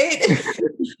 Oh, right.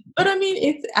 But I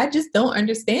mean, I just don't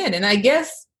understand. And I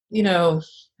guess,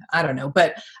 I don't know,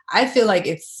 but I feel like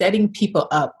it's setting people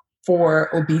up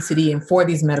for obesity and for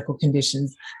these medical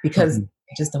conditions because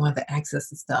they just don't have the access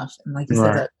to stuff. And like you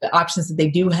said, the options that they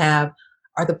do have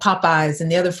are the Popeyes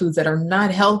and the other foods that are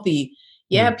not healthy.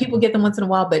 Yeah, people get them once in a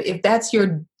while, but if that's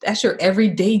your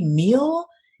everyday meal,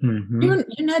 Mm-hmm. you're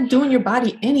not doing your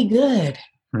body any good.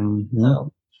 Mm-hmm.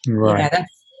 So, Right. yeah,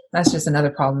 that's just another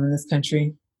problem in this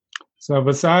country. So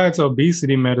besides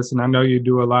obesity medicine, I know you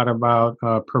do a lot about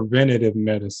preventative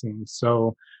medicine.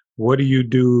 So what do you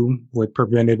do with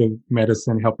preventative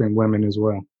medicine helping women as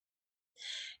well?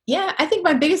 Yeah, I think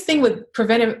my biggest thing with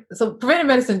preventive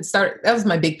medicine that was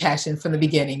my big passion from the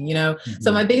beginning, you know. So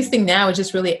Mm-hmm. my biggest thing now is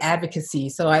just really advocacy.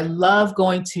 So I love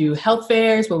going to health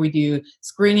fairs where we do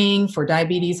screening for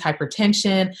diabetes,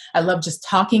 hypertension. I love just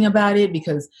talking about it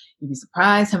because you'd be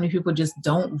surprised how many people just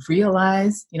don't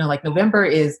realize, you know, like November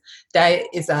is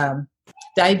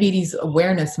diabetes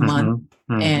awareness month.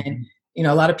 Mm-hmm. And Mm-hmm. you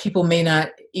know, a lot of people may not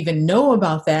even know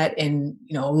about that, and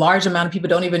you know, a large amount of people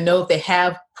don't even know if they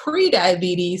have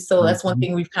pre-diabetes. So that's one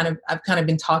Mm-hmm. thing I've kind of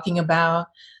been talking about.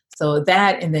 So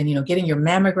that, and then you know, getting your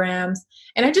mammograms,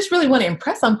 and I just really want to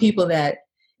impress on people that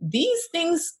these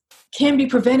things can be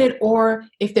prevented, or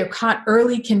if they're caught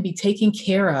early, can be taken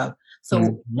care of. So you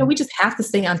know, Mm-hmm. we just have to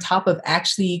stay on top of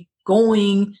actually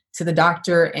going to the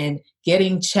doctor and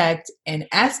getting checked and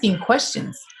asking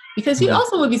questions. Because you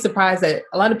also would be surprised that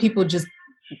a lot of people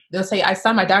they'll say, I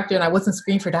saw my doctor and I wasn't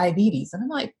screened for diabetes. And I'm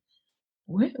like,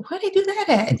 where they do that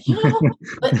at? You know,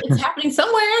 but it's happening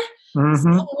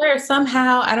Mm-hmm. somewhere,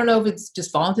 somehow. I don't know if it's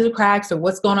just falling through the cracks or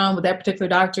what's going on with that particular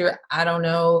doctor. I don't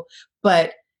know.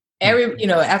 But you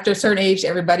know, after a certain age,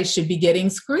 everybody should be getting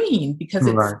screened because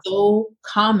it's Right. so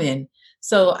common.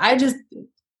 So I just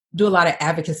do a lot of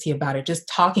advocacy about it, just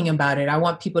talking about it. I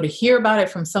want people to hear about it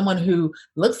from someone who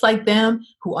looks like them,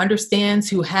 who understands,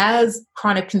 who has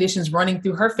chronic conditions running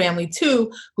through her family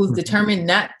too, who's Mm-hmm. determined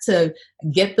not to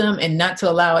get them and not to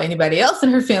allow anybody else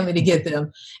in her family to get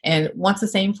them, and wants the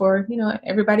same for, you know,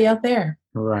 everybody out there.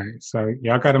 Right. So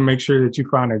y'all got to make sure that you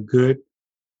find a good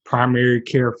primary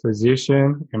care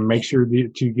physician and make sure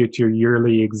that you get your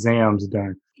yearly exams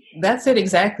done. That's it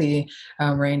exactly,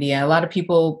 Randy. A lot of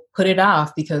people put it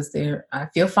off because I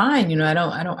feel fine, you know, I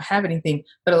don't have anything.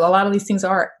 But a lot of these things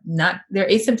they're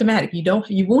asymptomatic.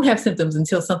 You won't have symptoms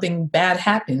until something bad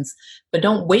happens. But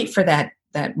don't wait for that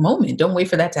moment. Don't wait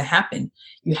for that to happen.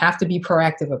 You have to be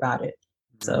proactive about it.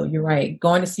 So you're right.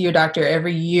 Going to see your doctor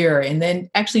every year and then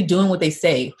actually doing what they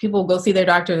say. People go see their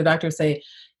doctor. The doctor say,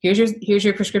 here's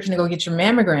your prescription to go get your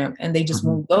mammogram, and they just Mm-hmm.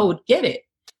 won't go get it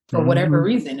for whatever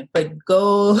reason, but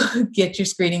go get your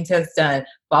screening test done.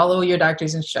 Follow your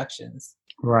doctor's instructions.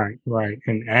 Right, right.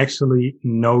 And actually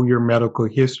know your medical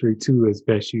history too as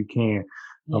best you can.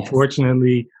 Yes.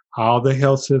 Unfortunately, all the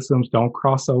health systems don't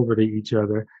cross over to each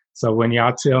other. So when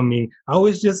y'all tell me, oh,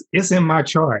 it's in my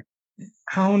chart.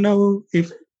 I don't know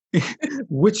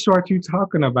which chart you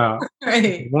talking about.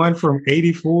 Right. One from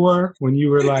 84 when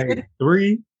you were like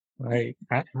 3. Like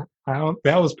I don't,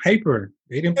 that was paper.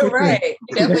 They didn't put Right.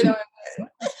 You definitely don't.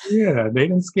 Yeah, they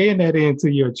didn't scan that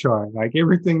into your chart. Like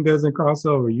everything doesn't cross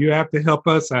over. You have to help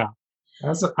us out.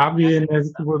 I'll be in there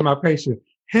with my patient.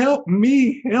 Help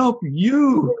me, help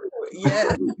you.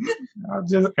 Yeah.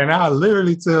 I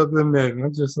literally tell them that.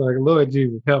 I'm just like, Lord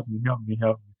Jesus, help me, help me,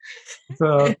 help me.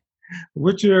 So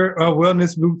with your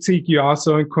wellness boutique, you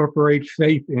also incorporate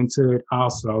faith into it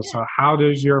also. So how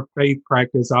does your faith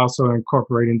practice also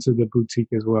incorporate into the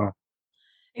boutique as well?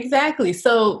 Exactly.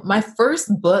 So my first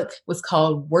book was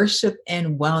called Worship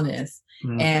and Wellness.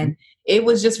 Mm-hmm. And it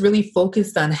was just really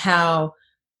focused on how,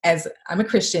 as I'm a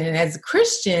Christian, and as a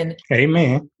Christian,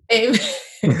 Amen.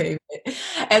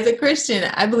 As a Christian,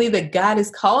 I believe that God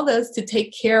has called us to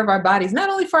take care of our bodies, not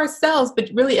only for ourselves, but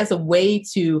really as a way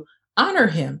to honor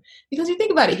Him. Because you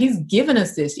think about it, He's given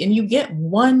us this, and you get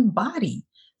one body.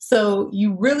 So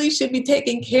you really should be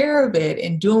taking care of it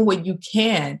and doing what you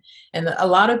can. And a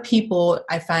lot of people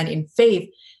I find in faith,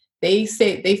 they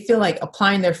feel like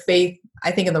applying their faith,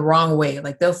 I think, in the wrong way.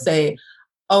 Like they'll say,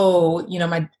 oh, you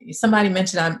know, somebody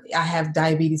mentioned I have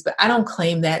diabetes, but I don't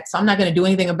claim that. So I'm not going to do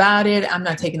anything about it. I'm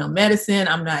not taking no medicine.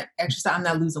 I'm not exercising. I'm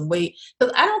not losing weight.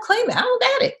 Because I don't claim it. I don't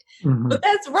got it. Mm-hmm. But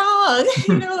that's wrong.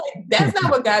 You know, like, that's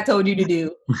not what God told you to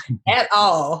do at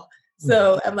all.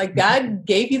 So I'm like, God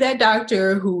gave you that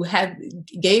doctor who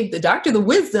gave the doctor the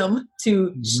wisdom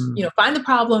to, you know, find the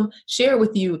problem, share it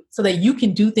with you so that you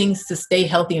can do things to stay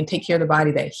healthy and take care of the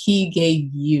body that He gave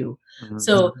you. Mm-hmm.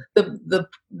 So the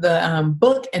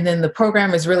book and then the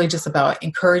program is really just about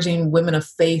encouraging women of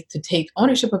faith to take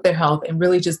ownership of their health and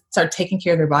really just start taking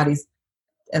care of their bodies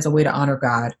as a way to honor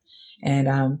God. And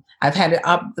I've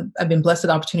been blessed with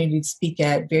the opportunity to speak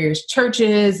at various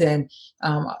churches and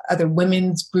other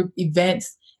women's group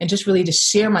events, and just really to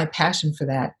share my passion for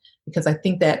that, because I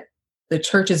think that the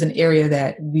church is an area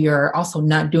that we are also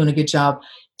not doing a good job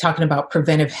talking about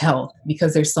preventive health,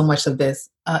 because there's so much of this,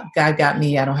 God got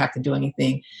me, I don't have to do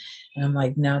anything. And I'm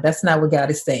like, no, that's not what God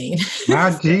is saying.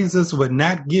 My Jesus would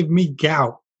not give me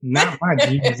gout. Not my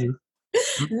Jesus.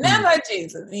 Not my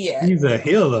Jesus. Yeah. He's a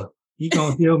healer. He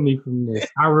gonna heal me from this.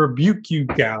 I rebuke you,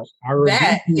 gout. I rebuke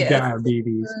That, you, yes.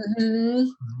 diabetes.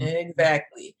 Mm-hmm.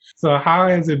 Exactly. So how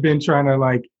has it been trying to,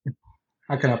 like,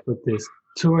 how can I put this?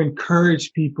 To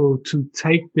encourage people to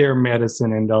take their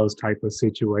medicine in those type of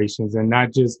situations and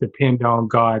not just depend on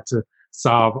God to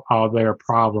solve all their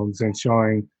problems, and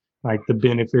showing like the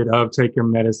benefit of taking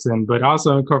medicine, but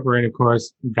also incorporating, of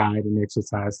course, diet and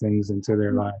exercise things into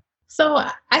their life. So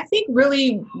I think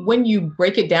really when you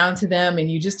break it down to them and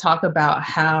you just talk about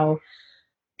how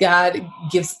God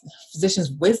gives physicians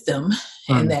wisdom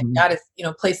and that God has,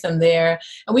 placed them there.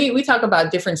 And we talk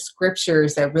about different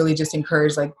scriptures that really just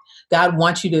encourage, like, God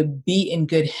wants you to be in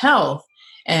good health,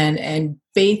 and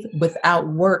faith without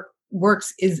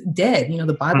works is dead.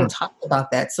 The Bible talks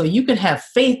about that. So you can have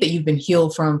faith that you've been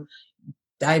healed from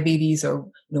diabetes or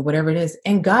whatever it is.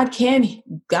 And God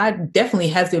definitely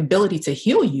has the ability to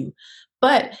heal you.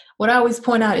 But what I always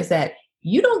point out is that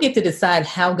you don't get to decide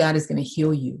how God is going to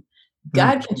heal you.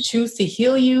 God can choose to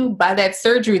heal you by that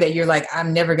surgery that you're like,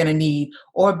 I'm never going to need,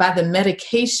 or by the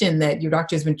medication that your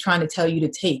doctor has been trying to tell you to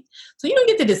take. So you don't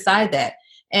get to decide that.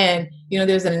 And,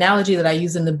 there's an analogy that I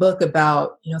use in the book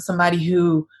about, somebody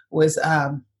who was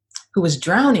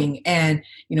drowning, and,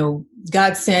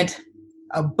 God sent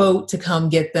a boat to come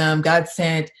get them. God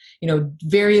sent,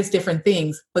 various different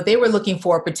things, but they were looking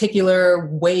for a particular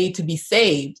way to be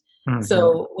saved. Mm-hmm.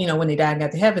 So, when they died and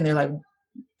got to heaven, they're like,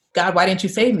 God, why didn't you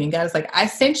save me? And God is like, I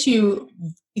sent you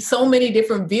so many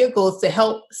different vehicles to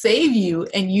help save you,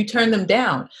 and you turn them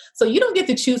down. So you don't get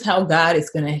to choose how God is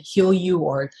going to heal you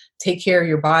or take care of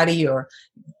your body or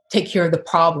take care of the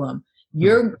problem.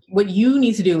 What you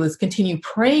need to do is continue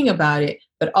praying about it,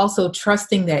 but also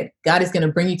trusting that God is going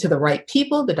to bring you to the right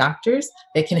people, the doctors,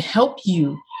 that can help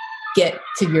you get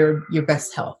to your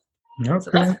best health. Okay.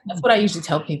 So that's what I usually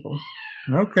tell people.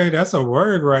 Okay, that's a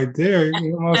word right there.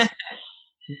 You almost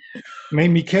made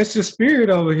me catch the spirit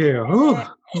over here. Ooh,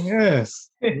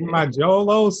 yes. My Joel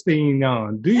Osteen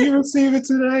on. Do you receive it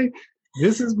today?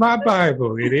 This is my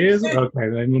Bible. It is? Okay,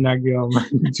 let me not get on my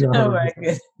Joel. Oh my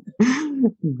goodness.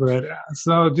 But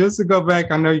so just to go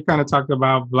back, I know you kind of talked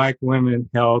about Black women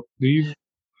health. Do you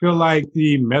feel like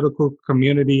the medical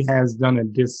community has done a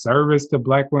disservice to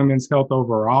Black women's health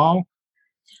overall?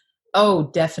 Oh,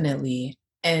 definitely.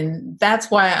 And that's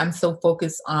why I'm so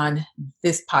focused on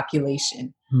this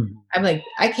population. I'm like,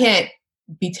 I can't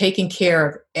be taking care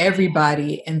of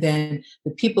everybody, and then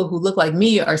the people who look like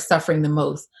me are suffering the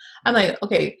most. I'm like,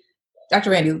 okay, Dr.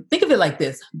 Randy, think of it like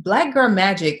this. Black girl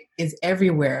magic is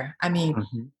everywhere. I mean,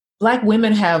 Black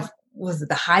women have, was it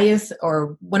the highest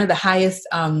or one of the highest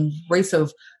rates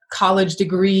of college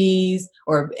degrees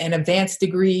and advanced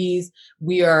degrees.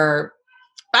 We are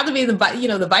about to be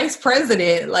the vice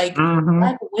president, like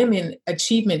Black women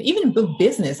achievement, even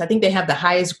business. I think they have the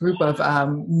highest group of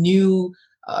new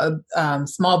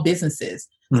small businesses.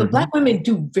 So Black women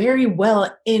do very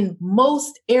well in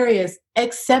most areas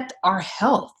except our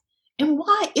health. And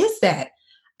why is that?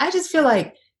 I just feel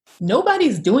like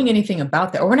nobody's doing anything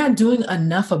about that, or we're not doing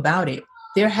enough about it.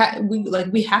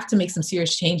 We have to make some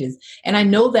serious changes. And I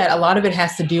know that a lot of it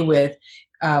has to do with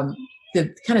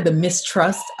the kind of the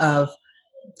mistrust of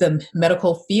the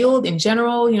medical field in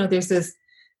general. There's this,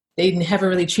 they haven't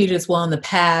really treated us well in the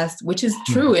past, which is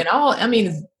true. And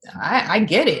I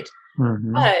get it.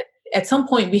 But at some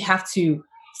point we have to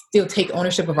still take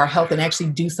ownership of our health and actually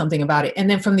do something about it. And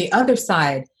then from the other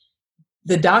side,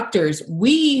 the doctors,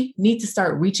 we need to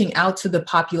start reaching out to the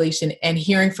population and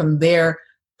hearing from their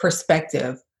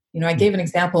perspective. I gave an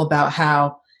example about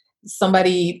how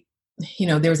somebody,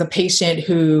 there was a patient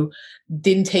who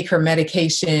didn't take her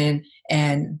medication,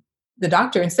 and the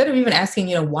doctor, instead of even asking,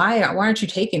 why aren't you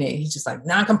taking it? He's just like,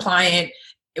 non-compliant.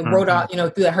 It wrote out,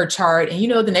 through her chart. And,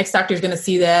 the next doctor is going to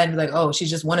see that and be like, oh, she's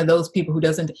just one of those people who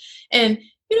doesn't. And,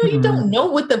 you don't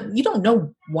know you don't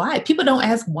know why. People don't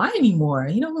ask why anymore.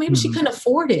 Maybe she couldn't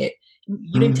afford it.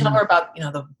 You didn't tell her about,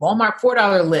 the Walmart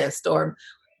 $4 list, or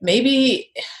maybe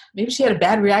she had a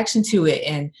bad reaction to it,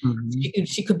 and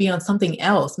she could be on something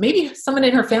else. Maybe someone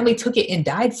in her family took it and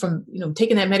died from,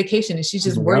 taking that medication, and she's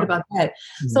just worried about that.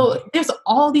 So there's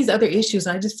all these other issues.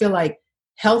 And I just feel like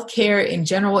healthcare in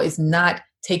general is not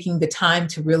taking the time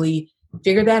to really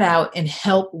figure that out and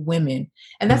help women.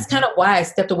 And that's kind of why I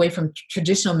stepped away from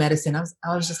traditional medicine.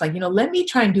 I was just like, let me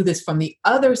try and do this from the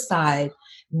other side,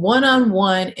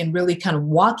 one-on-one, and really kind of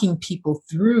walking people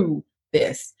through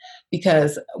this,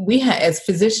 because as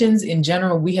physicians in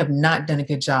general, we have not done a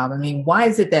good job. I mean, why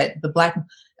is it that the Black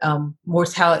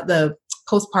mortality, the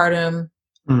postpartum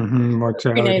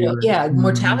Mortality Prenatal, rate. yeah,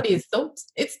 mortality is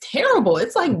it's terrible.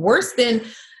 It's like worse than,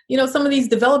 some of these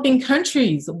developing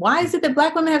countries. Why is it that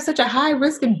Black women have such a high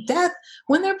risk of death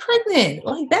when they're pregnant?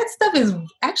 Like that stuff is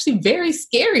actually very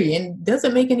scary and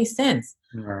doesn't make any sense.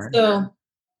 Right. So,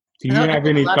 Do you have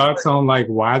any thoughts on like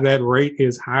why that rate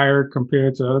is higher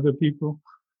compared to other people?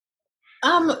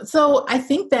 So I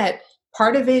think that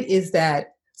part of it is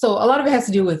that so a lot of it has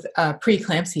to do with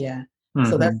preeclampsia.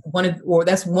 So that's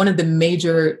one of the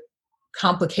major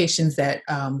complications that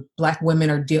Black women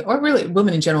are dealing, or really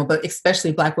women in general, but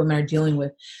especially Black women are dealing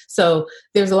with. So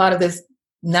there's a lot of this,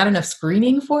 not enough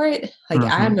screening for it. Like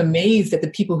I'm amazed at the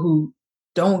people who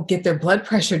don't get their blood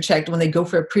pressure checked when they go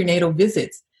for prenatal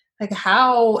visits. Like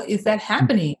how is that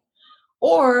happening?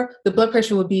 Or the blood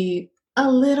pressure would be a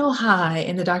little high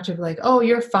and the doctor would be like, oh,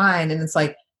 you're fine. And it's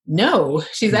like, no,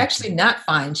 she's actually not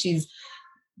fine. She's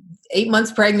 8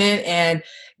 months pregnant and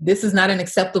this is not an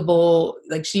acceptable,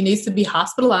 like she needs to be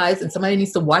hospitalized and somebody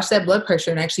needs to watch that blood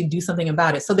pressure and actually do something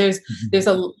about it. So there's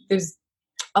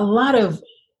a lot of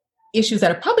issues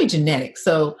that are probably genetic.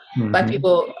 So Black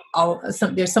people,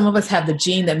 some of us have the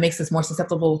gene that makes us more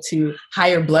susceptible to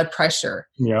higher blood pressure.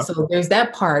 Yeah. So there's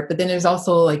that part, but then there's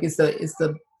also like, is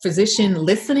the physician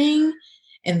listening?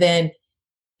 And then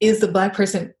is the Black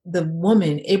person, the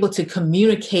woman, able to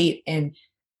communicate and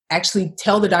actually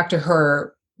tell the doctor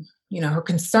her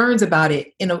concerns about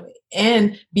it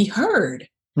and be heard?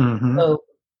 So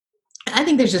I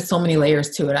think there's just so many layers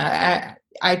to it.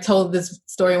 I told this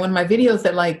story in one of my videos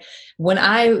that like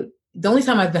the only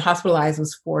time I've been hospitalized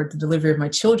was for the delivery of my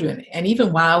children. And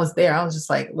even while I was there, I was just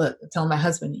like, look, telling my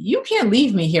husband, you can't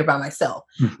leave me here by myself.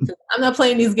 I'm not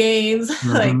playing these games.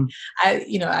 Like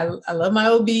I love my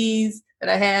OBs that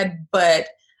I had, but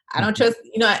I don't trust,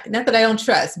 not that I don't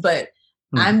trust, but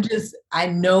I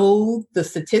know the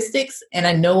statistics and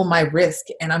I know my risk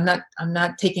and I'm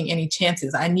not taking any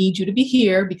chances. I need you to be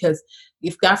here because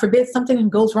if God forbid something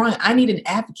goes wrong, I need an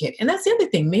advocate. And that's the other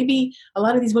thing. Maybe a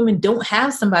lot of these women don't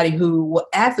have somebody who will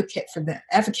advocate for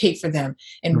them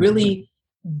and really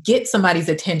get somebody's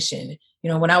attention.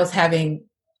 When I was having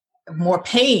more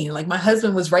pain, like my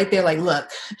husband was right there like, look,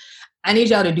 I need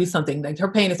y'all to do something. Like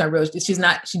her pain is not real.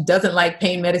 She doesn't like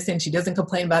pain medicine. She doesn't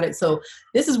complain about it. So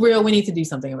this is real. We need to do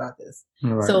something about this.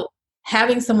 Right. So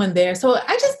having someone there. So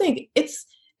I just think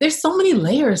there's so many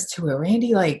layers to it,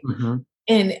 Randy, like,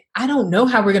 and I don't know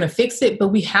how we're going to fix it, but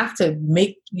we have to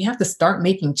start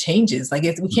making changes. Like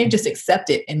we can't just accept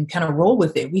it and kind of roll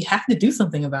with it. We have to do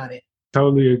something about it.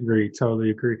 Totally agree.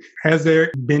 Has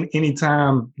there been any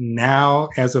time now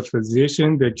as a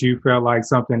physician that you felt like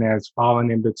something has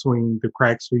fallen in between the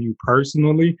cracks for you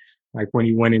personally? Like when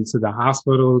you went into the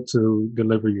hospital to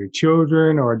deliver your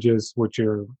children or just with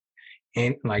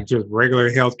just regular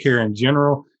healthcare in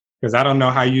general? Because I don't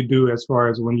know how you do as far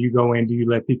as when you go in, do you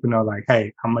let people know like,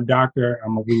 hey, I'm a doctor,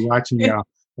 I'm going to be watching y'all?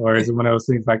 Or is it one of those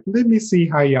things like, let me see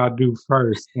how y'all do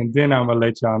first, and then I'm going to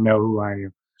let y'all know who I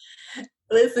am?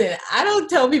 Listen, I don't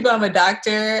tell people I'm a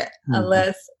doctor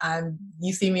unless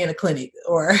you see me in a clinic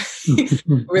or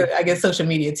really, I guess social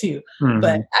media too.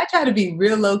 But I try to be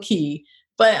real low key.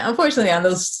 But unfortunately on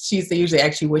those sheets, they usually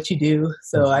ask you what you do.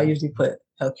 So I usually put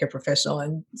healthcare professional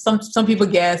and some people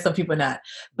guess, some people not.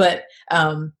 But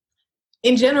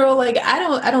in general, like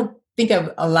I don't think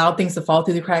I've allowed things to fall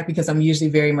through the crack because I'm usually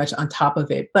very much on top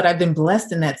of it. But I've been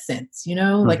blessed in that sense,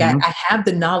 like I have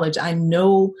the knowledge. I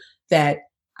know that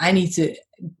I need to,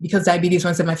 because diabetes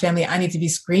runs in my family, I need to be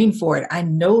screened for it. I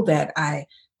know that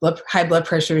high blood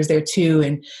pressure is there too.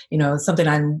 And, something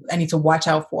I need to watch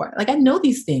out for. Like I know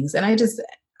these things and I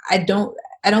don't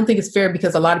think it's fair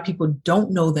because a lot of people don't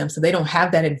know them. So they don't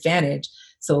have that advantage.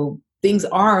 So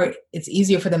it's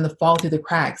easier for them to fall through the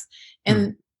cracks.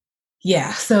 And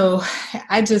so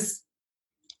I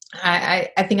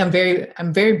think I'm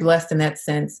very blessed in that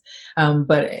sense.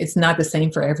 But it's not the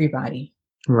same for everybody.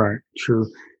 Right.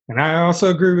 True. And I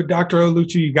also agree with Dr.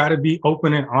 Oluchi. You got to be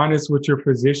open and honest with your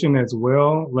physician as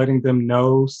well, letting them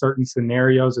know certain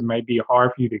scenarios. It may be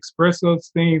hard for you to express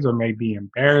those things or may be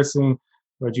embarrassing,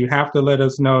 but you have to let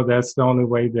us know that's the only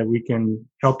way that we can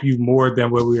help you more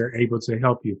than what we are able to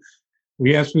help you.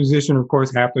 We as physicians, of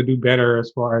course, have to do better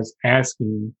as far as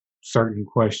asking certain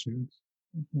questions.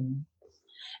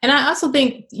 And I also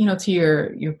think, to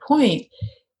your point,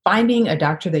 finding a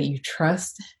doctor that you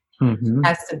trust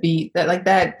has to be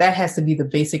that has to be the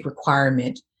basic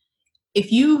requirement.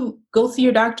 If you go see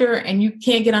your doctor and you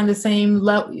can't get on the same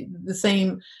level, you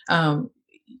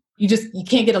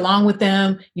can't get along with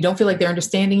them, you don't feel like they're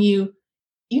understanding you,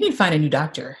 you need to find a new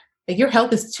doctor. Like your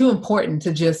health is too important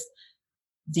to just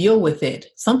deal with it.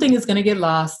 Something is going to get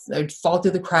lost or fall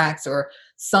through the cracks, or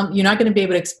you're not going to be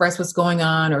able to express what's going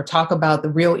on or talk about the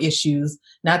real issues,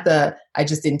 not I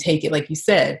just didn't take it. Like you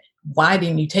said, why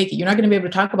didn't you take it? You're not going to be able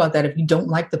to talk about that if you don't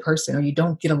like the person or you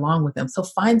don't get along with them. So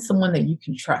find someone that you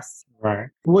can trust. Right.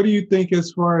 What do you think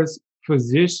as far as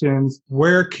physicians,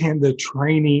 where can the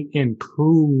training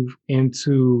improve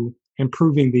into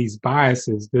improving these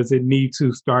biases? Does it need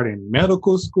to start in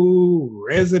medical school,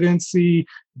 residency?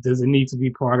 Does it need to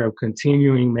be part of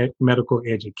continuing medical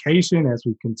education as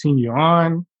we continue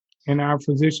on in our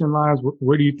physician lives?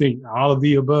 Where do you think? All of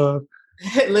the above?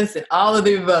 Listen, all of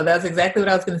the above. That's exactly what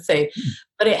I was going to say.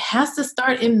 But it has to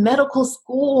start in medical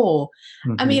school.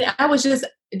 Mm-hmm. I mean, I was just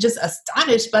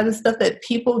astonished by the stuff that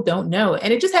people don't know.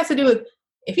 And it just has to do with,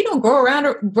 if you don't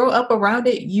grow up around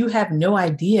it, you have no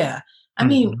idea. I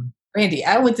mean, Randy,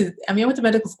 I went to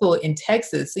medical school in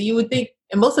Texas. So you would think,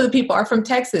 and most of the people are from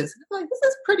Texas. I'm like, this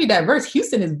is pretty diverse.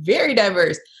 Houston is very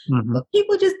diverse. But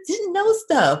people just didn't know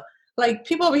stuff. Like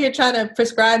people over here trying to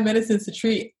prescribe medicines to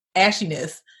treat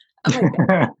ashiness. I'm like,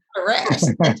 that's a rash.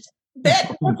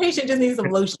 That patient just needs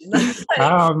some lotion.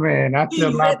 Oh man, I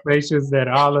tell my patients that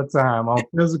all the time. On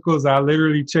physicals, I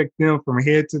literally check them from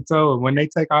head to toe. And when they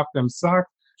take off them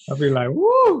socks, I'll be like,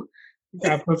 woo, you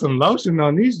gotta put some lotion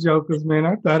on these jokers, man.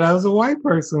 I thought I was a white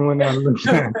person when I looked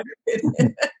at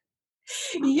it.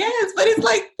 Yes, but it's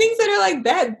like things that are like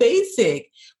that basic.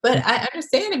 But I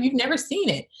understand if you've never seen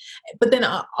it. But then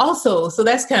also, so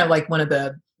that's kind of like one of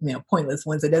the pointless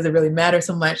ones. It doesn't really matter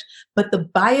so much. But the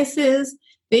biases,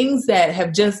 things that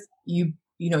have just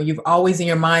you've always in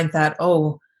your mind thought,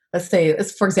 oh,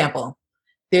 for example,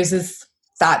 there's this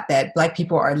thought that Black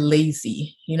people are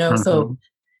lazy. So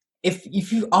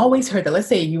if you always heard that, let's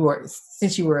say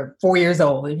since you were 4 years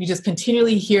old, if you just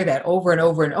continually hear that over and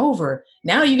over and over,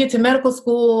 now you get to medical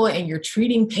school and you're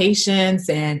treating patients,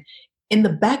 and in the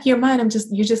back of your mind,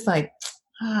 you're just like,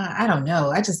 I don't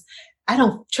know. I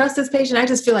don't trust this patient. I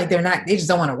just feel like they just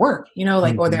don't want to work,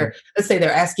 or let's say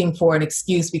they're asking for an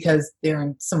excuse because they're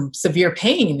in some severe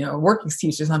pain or work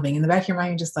excuse or something. In the back of your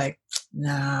mind, you're just like,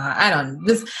 nah,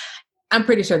 I'm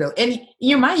pretty sure though. And in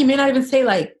your mind, you may not even say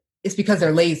like, it's because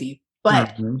they're lazy,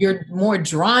 but you're more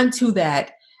drawn to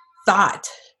that thought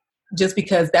just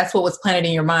because that's what was planted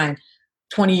in your mind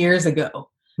 20 years ago.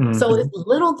 So it's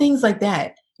little things like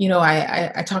that.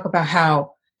 I talk about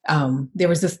how there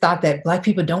was this thought that Black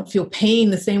people don't feel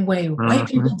pain the same way white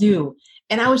people do.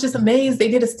 And I was just amazed. They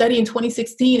did a study in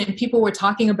 2016 and people were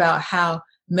talking about how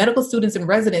medical students and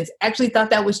residents actually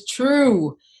thought that was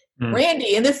true.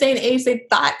 Randy, in this day and age, they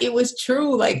thought it was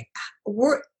true. Like,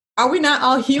 are we not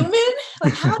all human?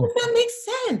 Like, how does that make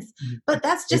sense? But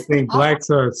that's just... I think Blacks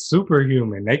are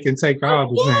superhuman. They can take all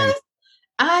the things.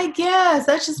 I guess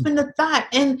that's just been the thought.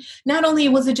 And not only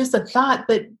was it just a thought,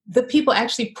 but the people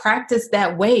actually practiced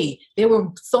that way. They were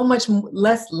so much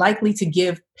less likely to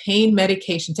give pain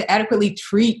medication to adequately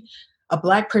treat a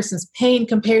Black person's pain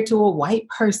compared to a white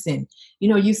person.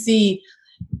 You see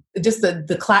just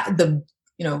the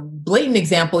blatant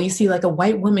example. You see like a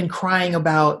white woman crying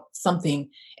about something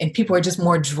and people are just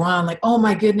more drawn like, oh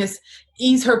my goodness,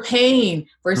 ease her pain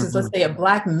versus let's say a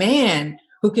Black man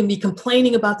who can be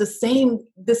complaining about the same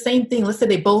thing. Let's say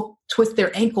they both twist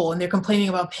their ankle and they're complaining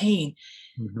about pain.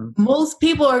 Most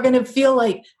people are going to feel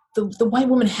like the white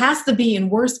woman has to be in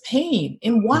worse pain.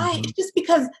 And why? It's just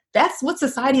because that's what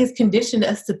society has conditioned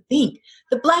us to think.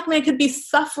 The Black man could be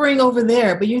suffering over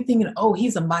there, but you're thinking, oh,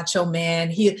 he's a macho man.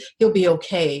 He'll be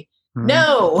okay.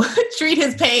 No, treat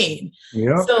his pain.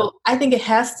 Yep. So I think it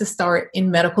has to start in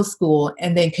medical school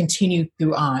and then continue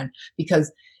through on,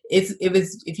 because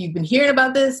if you've been hearing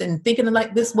about this and thinking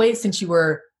like this way since you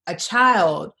were a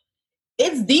child,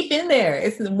 it's deep in there.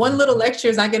 It's one little lecture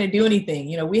is not going to do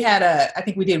anything. I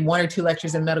think we did 1 or 2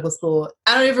 lectures in medical school.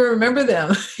 I don't even remember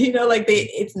them.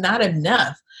 It's not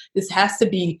enough. This has to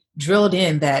be drilled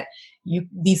in that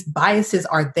these biases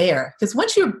are there. Because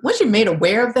once you're made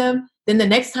aware of them, then the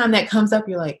next time that comes up,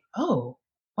 you're like, oh,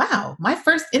 wow, my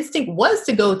first instinct was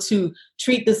to go to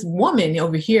treat this woman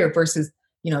over here versus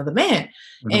the man.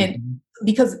 And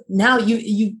because now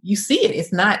you see it,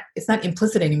 it's not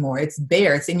implicit anymore. It's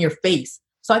there, it's in your face.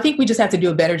 So I think we just have to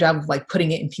do a better job of like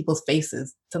putting it in people's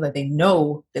faces so that they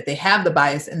know that they have the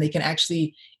bias and they can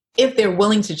actually, if they're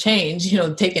willing to change,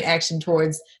 take an action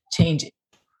towards changing.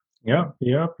 Yep.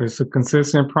 It's a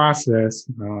consistent process.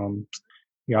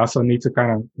 You also need to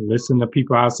kind of listen to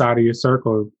people outside of your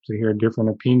circle to hear different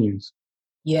opinions.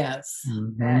 Yes,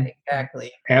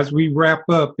 exactly. As we wrap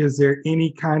up, is there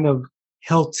any kind of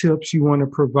health tips you want to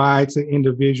provide to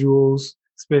individuals,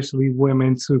 especially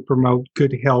women, to promote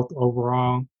good health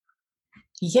overall?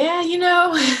 Yeah,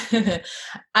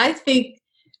 I think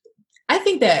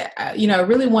that I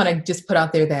really want to just put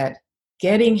out there that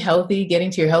getting healthy,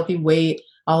 getting to your healthy weight,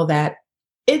 all that,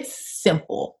 it's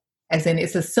simple. As in,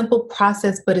 it's a simple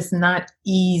process, but it's not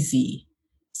easy.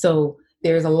 So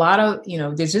there's a lot of,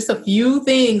 there's just a few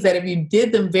things that if you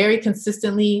did them very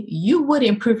consistently, you would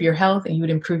improve your health and you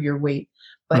would improve your weight.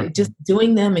 But just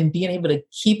doing them and being able to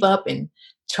keep up and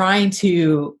trying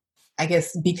to, I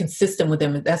guess, be consistent with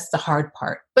them, that's the hard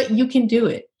part. But you can do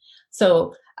it.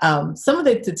 So some of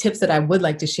the tips that I would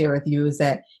like to share with you is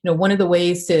that, one of the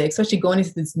ways to, especially going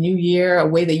into this new year, a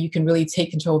way that you can really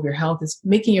take control of your health is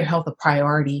making your health a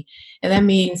priority. And that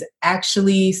means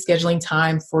actually scheduling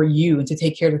time for you and to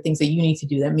take care of the things that you need to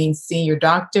do. That means seeing your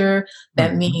doctor.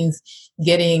 That means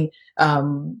getting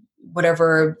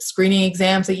whatever screening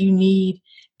exams that you need,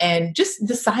 and just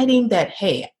deciding that,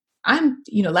 hey,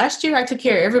 last year I took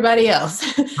care of everybody else.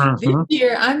 This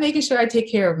year I'm making sure I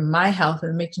take care of my health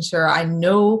and making sure I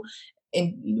know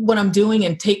what I'm doing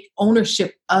and take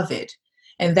ownership of it.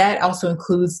 And that also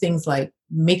includes things like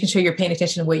making sure you're paying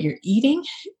attention to what you're eating.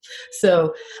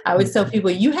 So I always tell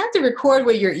people, you have to record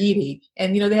what you're eating.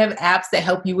 And, they have apps that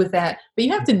help you with that, but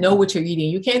you have to know what you're eating.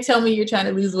 You can't tell me you're trying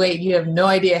to lose weight. You have no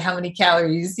idea how many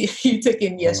calories you took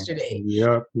in yesterday.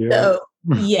 Yep. So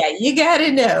yeah, you got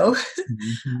to know.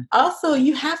 Also,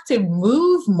 you have to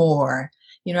move more.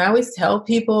 I always tell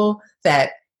people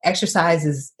that exercise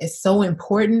is so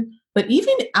important, but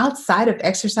even outside of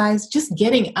exercise, just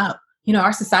getting up.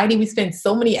 Our society, we spend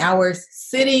so many hours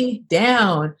sitting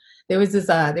down. There was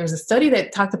a study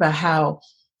that talked about how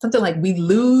something like we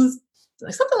lose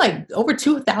something like over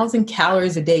 2,000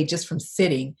 calories a day just from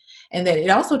sitting. And then it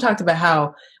also talked about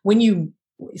how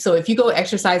so if you go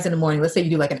exercise in the morning, let's say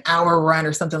you do like an hour run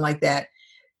or something like that,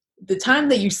 the time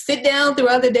that you sit down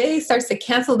throughout the day starts to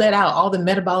cancel that out, all the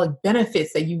metabolic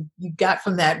benefits that you got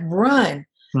from that run.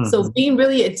 So being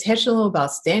really intentional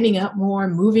about standing up more,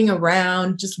 moving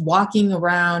around, just walking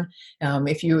around.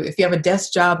 If you have a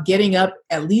desk job, getting up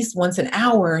at least once an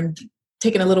hour and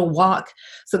taking a little walk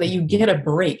so that you get a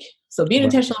break. So being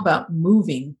intentional about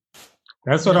moving.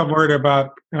 That's what I'm worried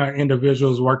about,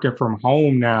 individuals working from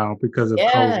home now because of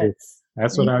COVID.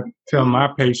 That's what I tell my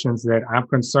patients, that I'm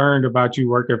concerned about you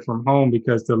working from home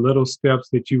because the little steps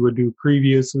that you would do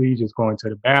previously, just going to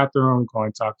the bathroom,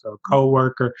 going to talk to a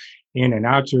coworker, in and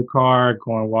out your car,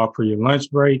 going walk for your lunch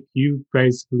break, you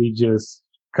basically just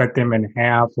cut them in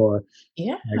half or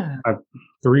like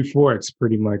 3/4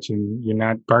 pretty much, and you're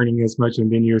not burning as much, and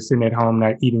then you're sitting at home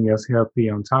not eating as healthy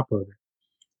on top of it.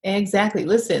 Exactly.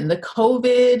 Listen, the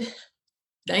COVID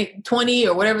 20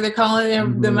 or whatever they're calling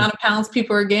it, the amount of pounds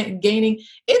people are gaining,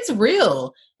 it's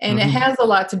real. And it has a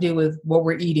lot to do with what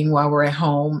we're eating while we're at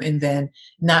home and then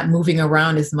not moving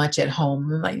around as much at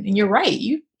home. And you're right.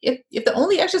 If the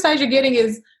only exercise you're getting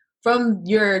is from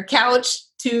your couch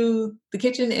to the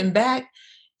kitchen and back,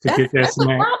 that's a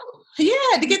problem.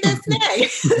 Yeah, to get that snack.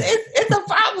 It's a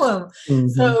problem.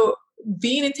 So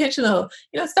being intentional,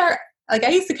 I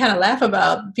used to kind of laugh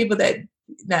about people that,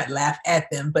 not laugh at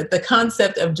them, but the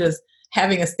concept of just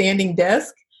having a standing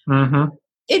desk,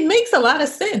 it makes a lot of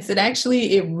sense.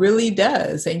 It really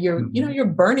does. And you're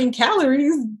burning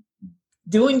calories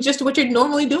doing just what you're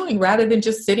normally doing rather than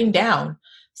just sitting down.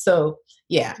 So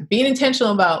yeah, being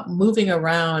intentional about moving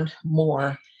around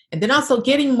more, and then also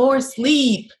getting more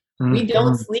sleep. We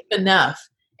don't sleep enough.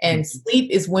 And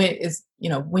sleep is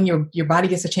when your body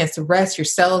gets a chance to rest, your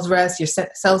cells rest, your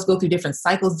cells go through different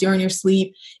cycles during your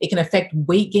sleep. It can affect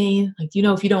weight gain. If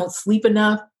you don't sleep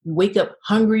enough, you wake up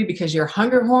hungry because your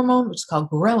hunger hormone, which is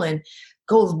called ghrelin,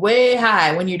 goes way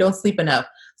high when you don't sleep enough.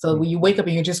 So when you wake up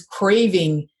and you're just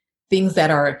craving things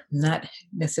that are not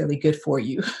necessarily good for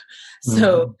you.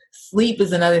 So sleep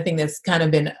is another thing that's kind of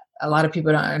been, a lot of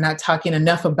people are not talking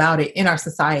enough about it in our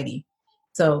society.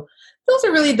 So those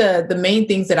are really the main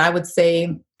things that I would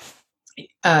say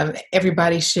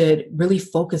everybody should really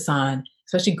focus on,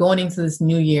 especially going into this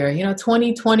new year.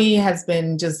 2020 has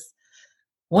been just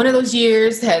one of those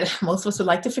years that most of us would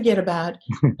like to forget about,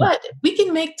 but we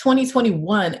can make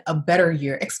 2021 a better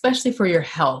year, especially for your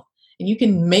health. And you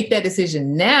can make that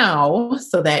decision now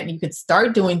so that you could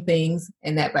start doing things,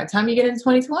 and that by the time you get into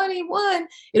 2021,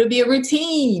 it'll be a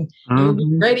routine. You'll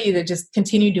be ready to just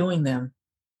continue doing them.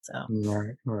 So.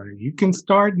 Right. You can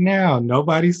start now.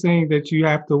 Nobody's saying that you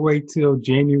have to wait till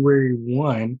January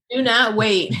 1. Do not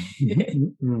wait.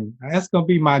 That's going to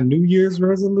be my New Year's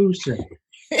resolution.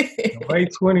 The way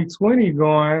 2020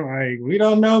 going, we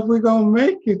don't know if we're going to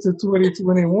make it to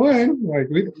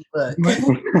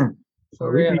 2021. So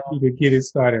For we real. need to get it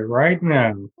started right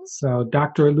now. So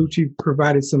Dr. Alucci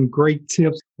provided some great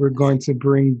tips. We're going to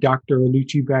bring Dr.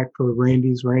 Alucci back for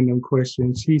Randy's random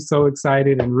questions. She's so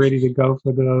excited and ready to go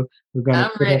for those. We're going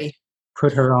I'm to ready.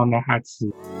 put her on the hot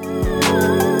seat.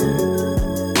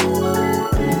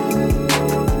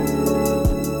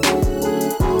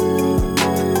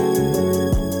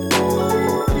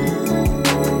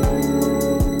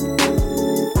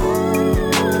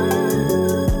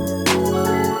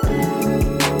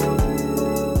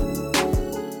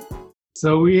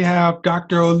 So we have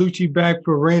Dr. Alucci back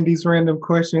for Randy's random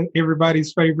question.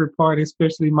 Everybody's favorite part,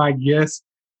 especially my guests.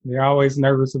 They're always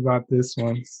nervous about this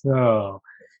one. So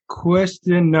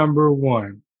question number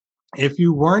 1. If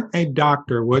you weren't a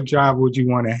doctor, what job would you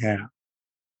want to have?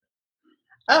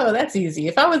 Oh, that's easy.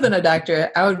 If I wasn't a doctor,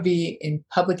 I would be in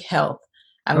public health.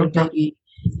 I would be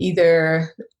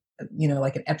either,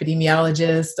 like an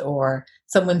epidemiologist or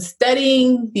someone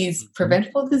studying these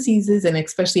preventable diseases and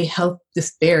especially health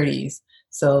disparities.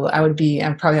 So I'd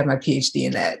probably have my PhD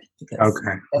in that because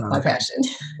that's my passion.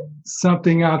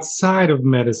 Something outside of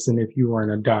medicine if you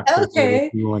weren't a doctor.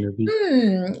 Okay. You want to be.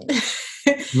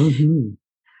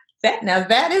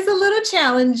 That is a little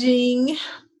challenging.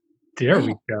 There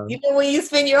we go. Even when you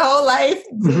spend your whole life,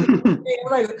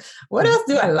 like, what else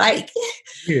do I like?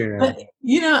 Yeah. But,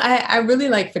 I really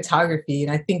like photography.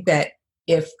 And I think that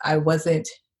if I wasn't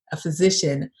a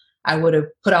physician, I would have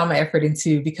put all my effort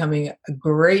into becoming a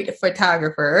great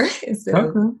photographer instead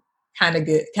of kind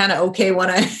of okay when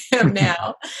I am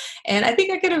now. And I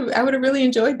think I would have really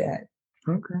enjoyed that.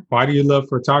 Okay. Why do you love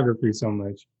photography so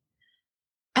much?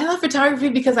 I love photography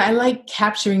because I like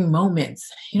capturing moments.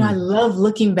 I love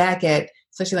looking back at,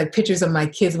 especially like pictures of my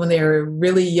kids when they were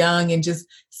really young and just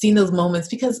seeing those moments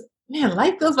because, man,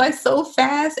 life goes by so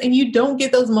fast and you don't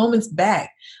get those moments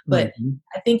back. But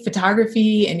I think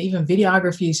photography and even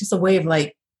videography is just a way of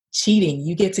like cheating.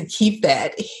 You get to keep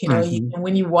that,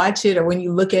 when you watch it or when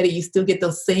you look at it, you still get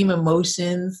those same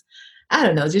emotions. I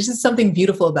don't know. There's just something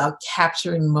beautiful about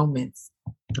capturing moments.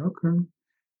 Okay.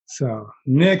 So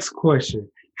next question.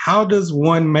 How does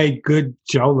one make good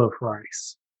jollof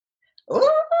rice?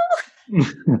 Look,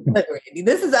 Randy,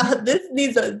 this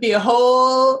needs to be a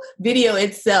whole video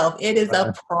itself. It is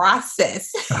a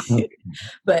process.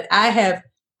 But I have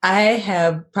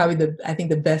probably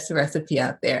the best recipe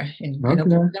out there. And I know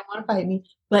people don't want to fight me,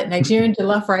 but Nigerian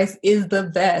jollof rice is the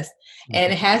best.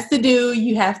 And it has to do,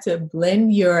 you have to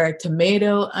blend your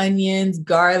tomato, onions,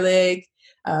 garlic,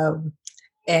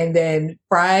 and then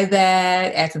fry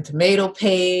that, add some tomato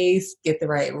paste, get the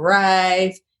right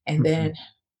rice, and then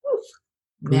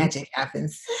magic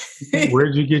happens.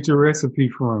 Where'd you get your recipe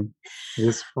from?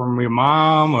 Is from your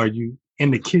mom, or you in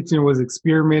the kitchen was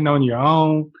experimenting on your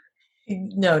own?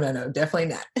 No,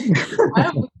 definitely not.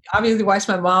 I obviously watched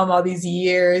my mom all these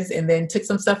years and then took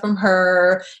some stuff from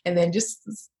her and then just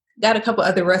got a couple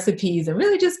other recipes and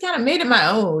really just kind of made it my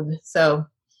own. So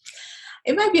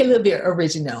it might be a little bit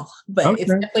original, but it's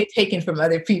definitely taken from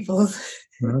other people's.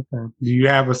 Okay. Do you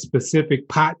have a specific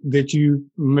pot that you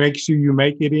make sure you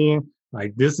make it in?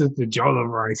 Like, this is the jollof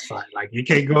rice pot. Like, you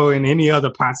can't go in any other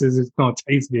pots. It's going to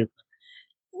taste different.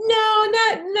 No,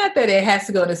 not that it has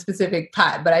to go in a specific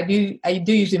pot, but I do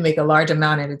usually make a large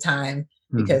amount at a time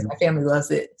because my family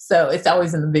loves it. So it's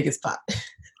always in the biggest pot.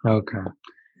 Okay.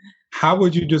 How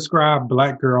would you describe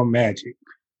Black girl magic?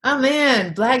 Oh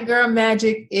man, Black girl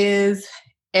magic is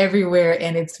everywhere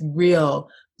and it's real.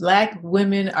 Black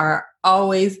women are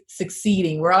always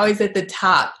succeeding. We're always at the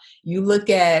top. You look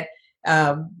at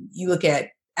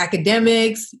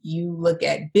academics, you look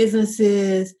at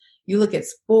businesses, you look at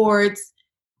sports.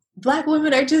 Black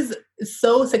women are just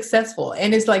so successful.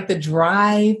 And it's like the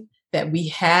drive that we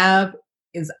have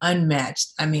is unmatched.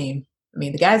 I mean,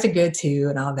 the guys are good too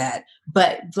and all that.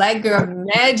 But Black girl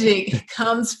magic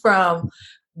comes from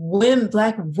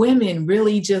Black women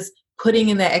really just putting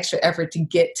in that extra effort to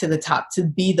get to the top, to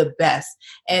be the best.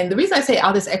 And the reason I say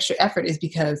all this extra effort is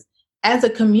because as a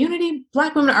community,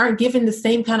 Black women aren't given the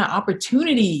same kind of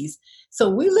opportunities. So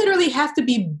we literally have to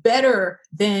be better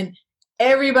than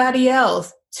everybody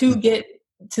else to get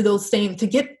to those same, to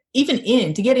get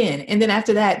in. And then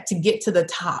after that, to get to the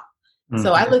top.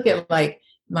 So I look at like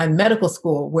my medical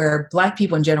school where Black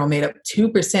people in general made up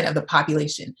 2% of the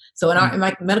population. So in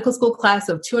my medical school class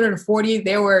of 240,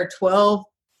 there were 12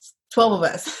 of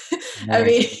us. I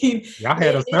mean, y'all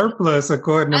had a surplus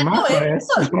according to my class.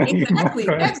 Exactly.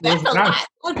 That's a lot.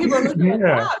 A lot of people are looking at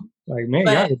that. Like, man,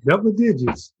 y'all had double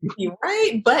digits. You're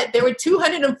right. But there were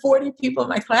 240 people in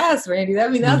my class, Randy. I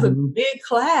mean, that was a big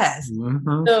class.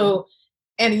 So,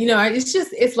 and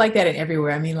it's like that in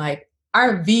everywhere. I mean, like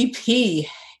our VP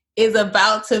is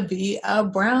about to be a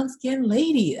brown-skinned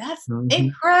lady. That's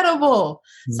incredible.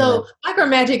 So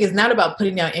Micromagic is not about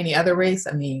putting down any other race.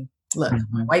 I mean, look,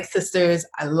 my white sisters,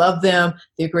 I love them.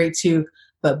 They're great too.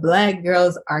 But Black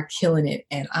girls are killing it,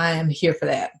 and I am here for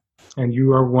that. And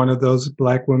you are one of those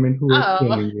Black women who are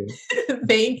killing it.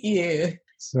 Thank you.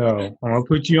 So I'm going to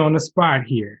put you on the spot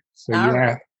here. So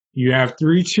you have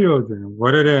 3 children.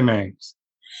 What are their names?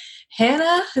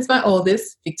 Hannah is my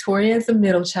oldest, Victoria is the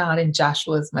middle child, and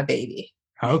Joshua is my baby.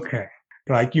 Okay.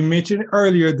 Like you mentioned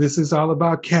earlier, this is all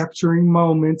about capturing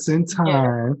moments in time.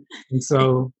 Yeah. And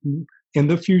so in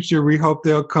the future, we hope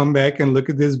they'll come back and look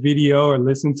at this video or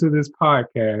listen to this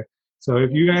podcast. So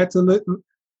if you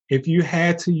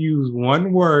had to use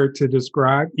one word to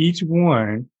describe each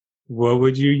one, what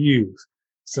would you use?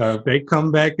 So if they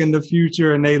come back in the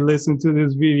future and they listen to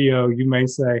this video, you may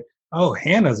say, oh,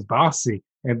 Hannah's bossy.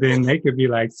 And then they could be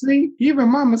like, see, even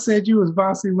mama said you was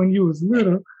bossy when you was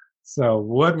little. So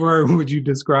what word would you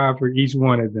describe for each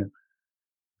one of them?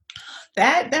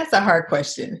 That's a hard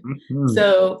question.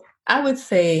 So I would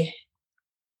say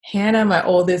Hannah, my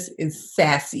oldest, is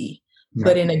sassy,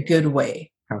 but in a good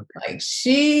way. Okay. Like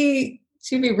she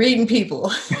be reading people.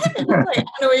 Like, I don't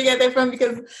know where you got that from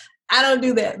because I don't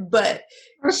do that. But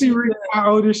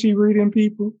how old is she reading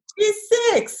people? She's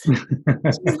 6.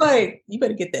 She's like, you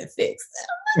better get that fixed.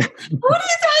 What are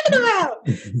you talking about?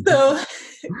 So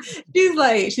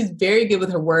she's very good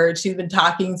with her words. She's been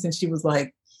talking since she was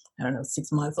like, I don't know,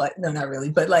 6 months. Like, no, not really,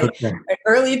 but like an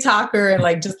early talker and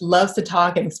like just loves to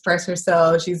talk and express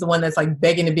herself. She's the one that's like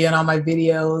begging to be on all my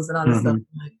videos and all this stuff.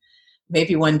 Like,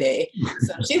 maybe one day.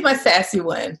 So she's my sassy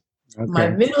one. Okay. My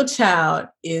middle child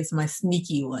is my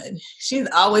sneaky one. She's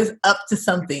always up to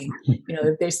something. You know,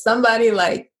 if there's somebody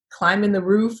like climbing the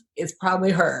roof, it's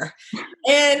probably her.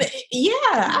 And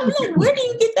I'm like, where do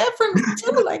you get that from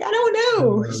too? Like, I don't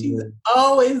know. She's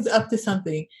always up to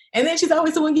something. And then she's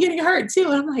always the one getting hurt too.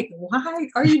 And I'm like, why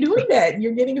are you doing that?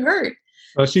 You're getting hurt.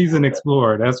 Well, she's an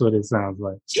explorer. That's what it sounds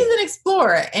like. She's an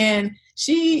explorer, and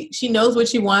she knows what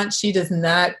she wants. She does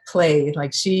not play.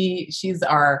 Like she's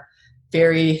our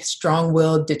very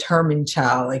strong-willed, determined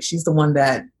child. Like she's the one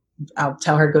that I'll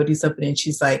tell her go do something, and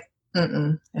she's like,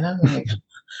 and I'm like,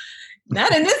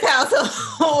 not in this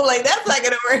household. Like that's not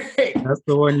gonna work. That's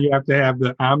the one you have to have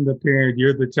I'm the parent,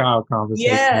 you're the child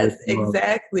conversation. Yes,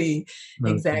 exactly.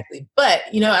 Okay. Exactly. But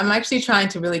I'm actually trying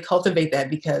to really cultivate that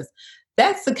because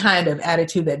that's the kind of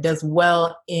attitude that does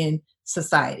well in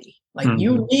society. Like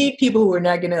you need people who are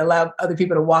not going to allow other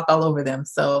people to walk all over them.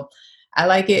 So I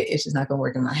like it. It's just not going to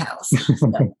work in my house.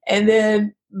 And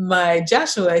then my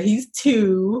Joshua, he's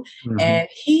 2 and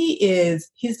he's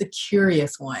the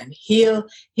curious one. He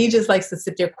just likes to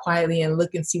sit there quietly and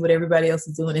look and see what everybody else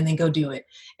is doing and then go do it.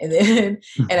 And then,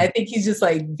 and I think he's just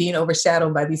like being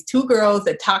overshadowed by these 2 girls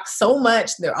that talk so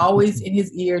much. They're always in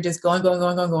his ear, just going.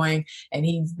 And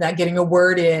he's not getting a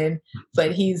word in,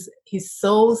 but he's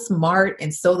so smart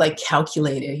and so like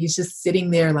calculated. He's just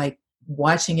sitting there like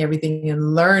watching everything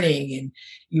and learning, and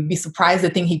you'd be surprised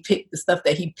the stuff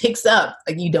that he picks up.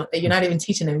 Like you're not even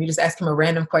teaching him. You just ask him a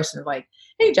random question like,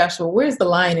 hey Joshua, where's the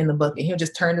line in the book? And he'll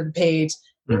just turn to the page.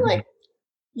 I'm like,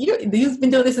 you've been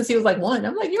doing this since he was like 1.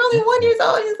 I'm like, you're only 1 year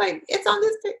old. He's like, it's on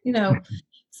this,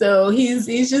 So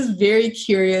he's just very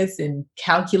curious and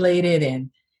calculated, and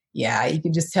you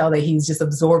can just tell that he's just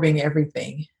absorbing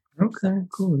everything. Okay,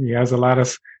 cool. He has a lot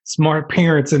of smart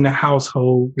parents in the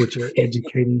household, which are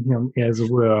educating him as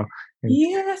well. And,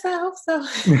 yes, I hope so.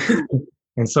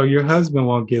 And so your husband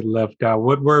won't get left out.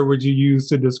 What word would you use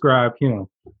to describe him?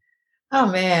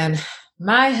 Oh, man.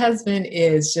 My husband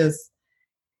is just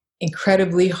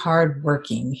incredibly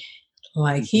hardworking.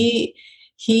 Like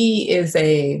he's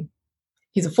a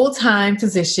full-time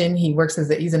physician. He works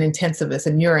he's an intensivist,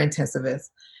 a neurointensivist.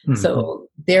 So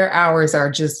their hours are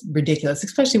just ridiculous,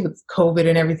 especially with COVID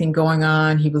and everything going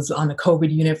on. He was on the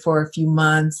COVID unit for a few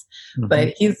months,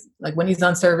 but he's like, when he's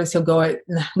on service, he'll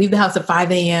leave the house at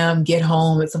 5 a.m., get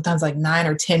home at sometimes like 9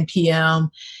 or 10 p.m.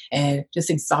 and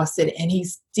just exhausted. And he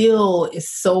still is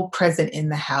so present in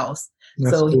the house.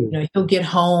 That's so, cool. He'll get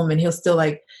home and he'll still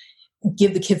like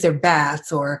give the kids their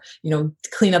baths or,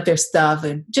 clean up their stuff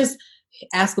and just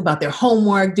ask about their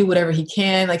homework, do whatever he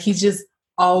can. Like he's just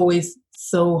always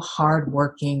so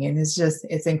hardworking, and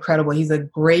it's incredible. He's a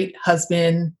great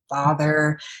husband,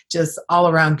 father, just all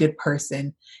around good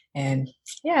person. And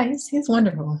he's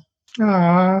wonderful.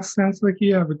 Ah, sounds like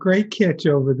you have a great catch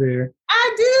over there.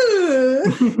 I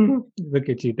do. Look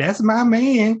at you. That's my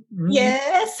man.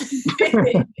 Yes.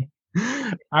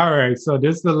 All right. So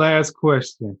this is the last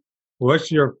question.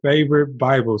 What's your favorite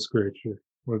Bible scripture?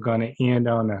 We're going to end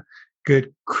on a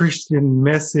good Christian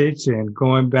message and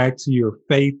going back to your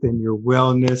faith and your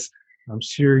wellness. I'm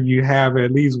sure you have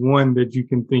at least one that you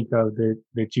can think of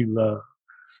that you love.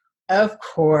 Of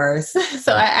course.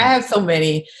 So I have so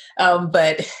many,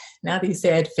 but now that you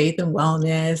said faith and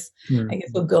wellness, I guess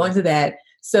we'll go into that.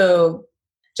 So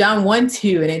John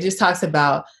 1:2, and it just talks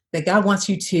about that God wants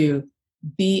you to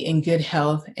be in good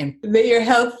health and may your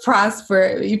health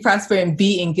prosper, you prosper and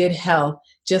be in good health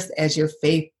just as your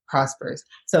faith prospers.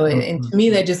 So and to me,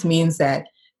 that just means that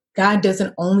God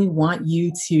doesn't only want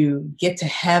you to get to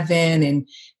heaven and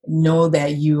know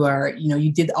that you are,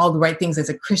 you did all the right things as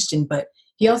a Christian, but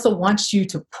he also wants you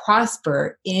to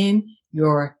prosper in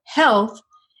your health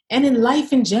and in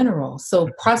life in general.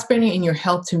 So prospering in your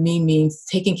health to me means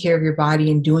taking care of your body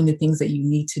and doing the things that you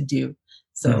need to do.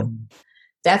 So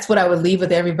that's what I would leave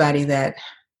with everybody, that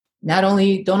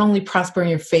don't only prosper in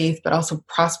your faith, but also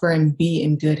prosper and be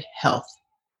in good health.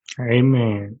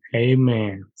 Amen.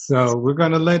 Amen. So we're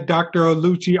going to let Dr.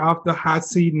 Oluchi off the hot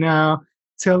seat now.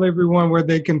 Tell everyone where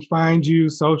they can find you,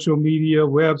 social media,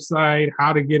 website,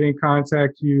 how to get in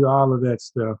contact with you, all of that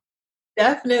stuff.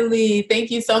 Definitely.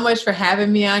 Thank you so much for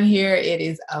having me on here. It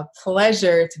is a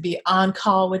pleasure to be on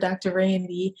call with Dr.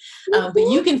 Randy. But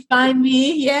you can find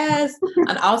me,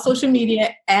 on all social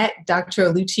media at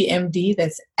Dr. Oluchi MD.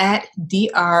 That's at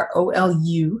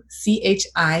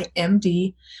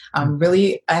DROLUCHIMD. I'm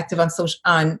really active on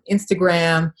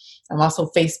Instagram. I'm also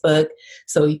Facebook.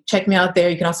 So check me out there.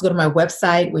 You can also go to my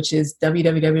website, which is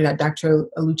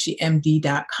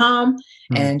www.droluchimd.com,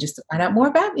 and just to find out more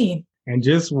about me. And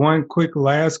just one quick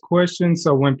last question.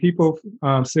 So when people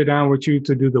sit down with you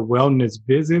to do the wellness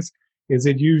visits, is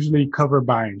it usually covered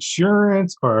by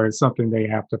insurance, or is something they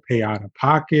have to pay out of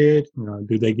pocket?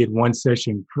 Do they get one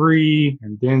session free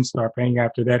and then start paying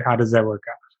after that? How does that work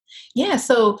out? Yeah,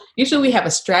 so usually we have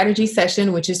a strategy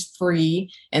session, which is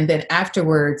free. And then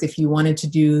afterwards, if you wanted to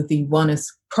do the wellness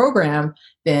program,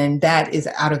 then that is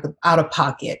out of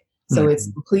pocket. So it's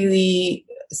completely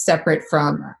separate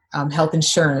from health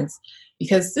insurance,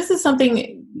 because this is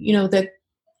something, that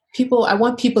I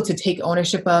want people to take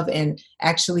ownership of. And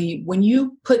actually, when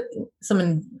you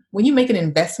make an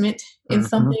investment in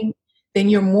something, then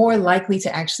you're more likely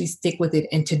to actually stick with it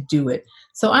and to do it.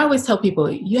 So I always tell people,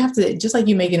 you have to, just like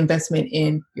you make an investment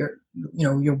in your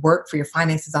work, for your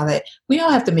finances, all that, we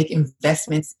all have to make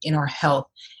investments in our health.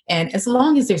 And as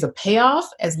long as there's a payoff,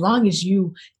 as long as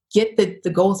you get the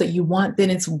goals that you want, then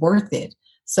it's worth it.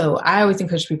 So I always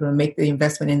encourage people to make the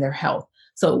investment in their health.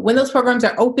 So when those programs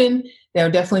are open, there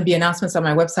will definitely be announcements on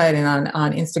my website and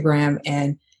on Instagram.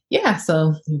 And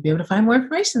so you'll be able to find more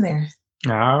information there.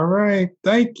 All right.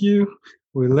 Thank you.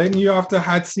 We're letting you off the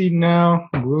hot seat now.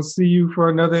 We'll see you for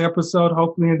another episode,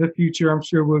 hopefully in the future. I'm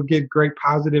sure we'll get great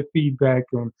positive feedback,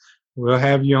 and we'll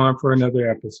have you on for another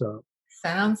episode.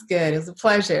 Sounds good. It was a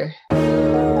pleasure.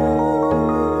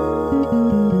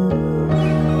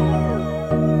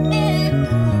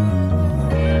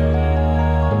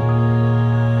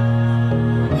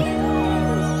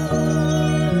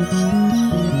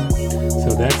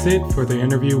 That's it for the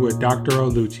interview with Dr.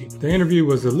 Oluchi. The interview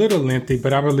was a little lengthy,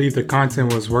 but I believe the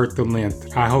content was worth the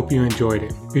length. I hope you enjoyed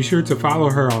it. Be sure to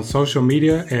follow her on social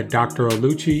media at Dr.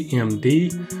 Oluchi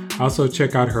MD. Also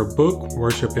check out her book,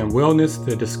 Worship and Wellness,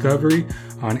 The Discovery,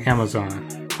 on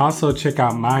Amazon. Also check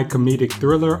out my comedic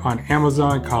thriller on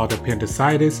Amazon called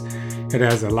Appendicitis. It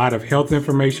has a lot of health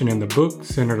information in the book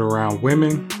centered around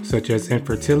women, such as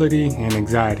infertility and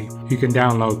anxiety. You can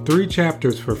download 3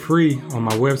 chapters for free on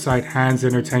my website,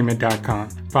 HeinzEntertainment.com.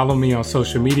 Follow me on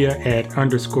social media at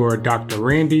 _Dr.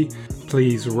 Randy.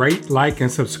 Please rate, like,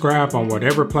 and subscribe on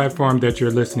whatever platform that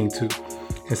you're listening to,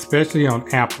 especially on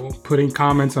Apple. Putting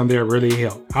comments on there really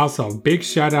helps. Also, big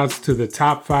shout outs to the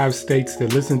top 5 states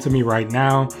that listen to me right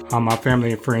now. All my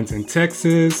family and friends in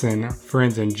Texas and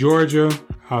friends in Georgia.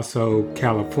 Also,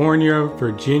 California,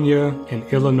 Virginia, and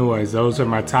Illinois. Those are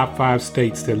my top 5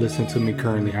 states that listen to me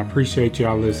currently. I appreciate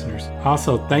y'all listeners.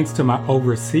 Also, thanks to my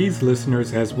overseas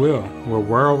listeners as well. We're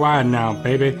worldwide now,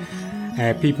 baby. I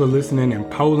have people listening in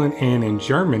Poland and in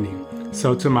Germany.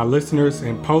 So to my listeners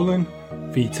in Poland,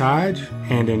 Witaj,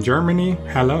 and in Germany,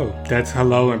 hello. That's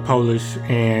hello in Polish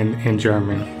and in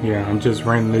German. Yeah, I'm just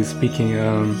randomly speaking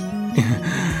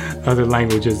other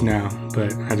languages now,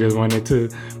 but I just wanted to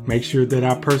make sure that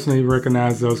I personally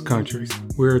recognize those countries.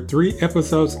 We're 3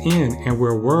 episodes in and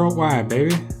we're worldwide,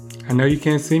 baby. I know you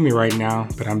can't see me right now,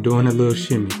 but I'm doing a little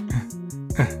shimmy.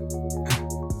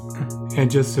 And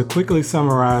just to quickly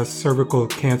summarize cervical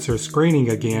cancer screening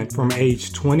again, from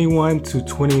age 21 to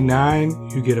 29,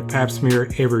 you get a pap smear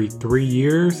every 3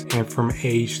 years. And from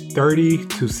age 30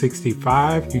 to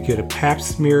 65, you get a pap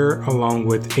smear along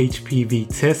with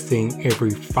HPV testing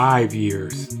every 5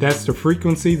 years. That's the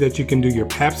frequency that you can do your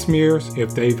pap smears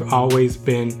if they've always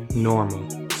been normal.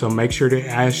 So make sure to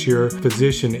ask your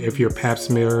physician if your pap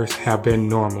smears have been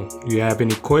normal. If you have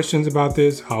any questions about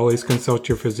this, always consult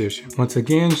your physician. Once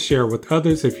again, share with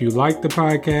others if you like the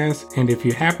podcast. And if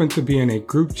you happen to be in a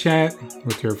group chat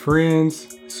with your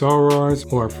friends,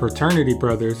 sorors, or fraternity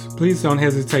brothers, please don't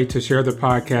hesitate to share the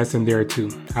podcast in there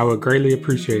too. I would greatly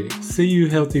appreciate it. See you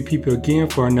healthy people again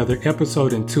for another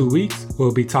episode in 2 weeks.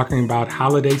 We'll be talking about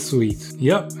holiday sweets.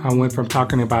 Yep, I went from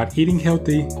talking about eating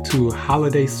healthy to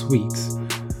holiday sweets.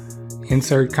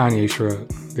 Insert Kanye shrug.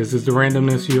 This is the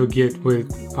randomness you'll get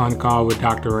with On Call with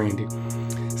Dr. Randy.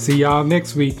 See y'all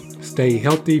next week. Stay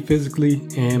healthy physically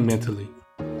and mentally.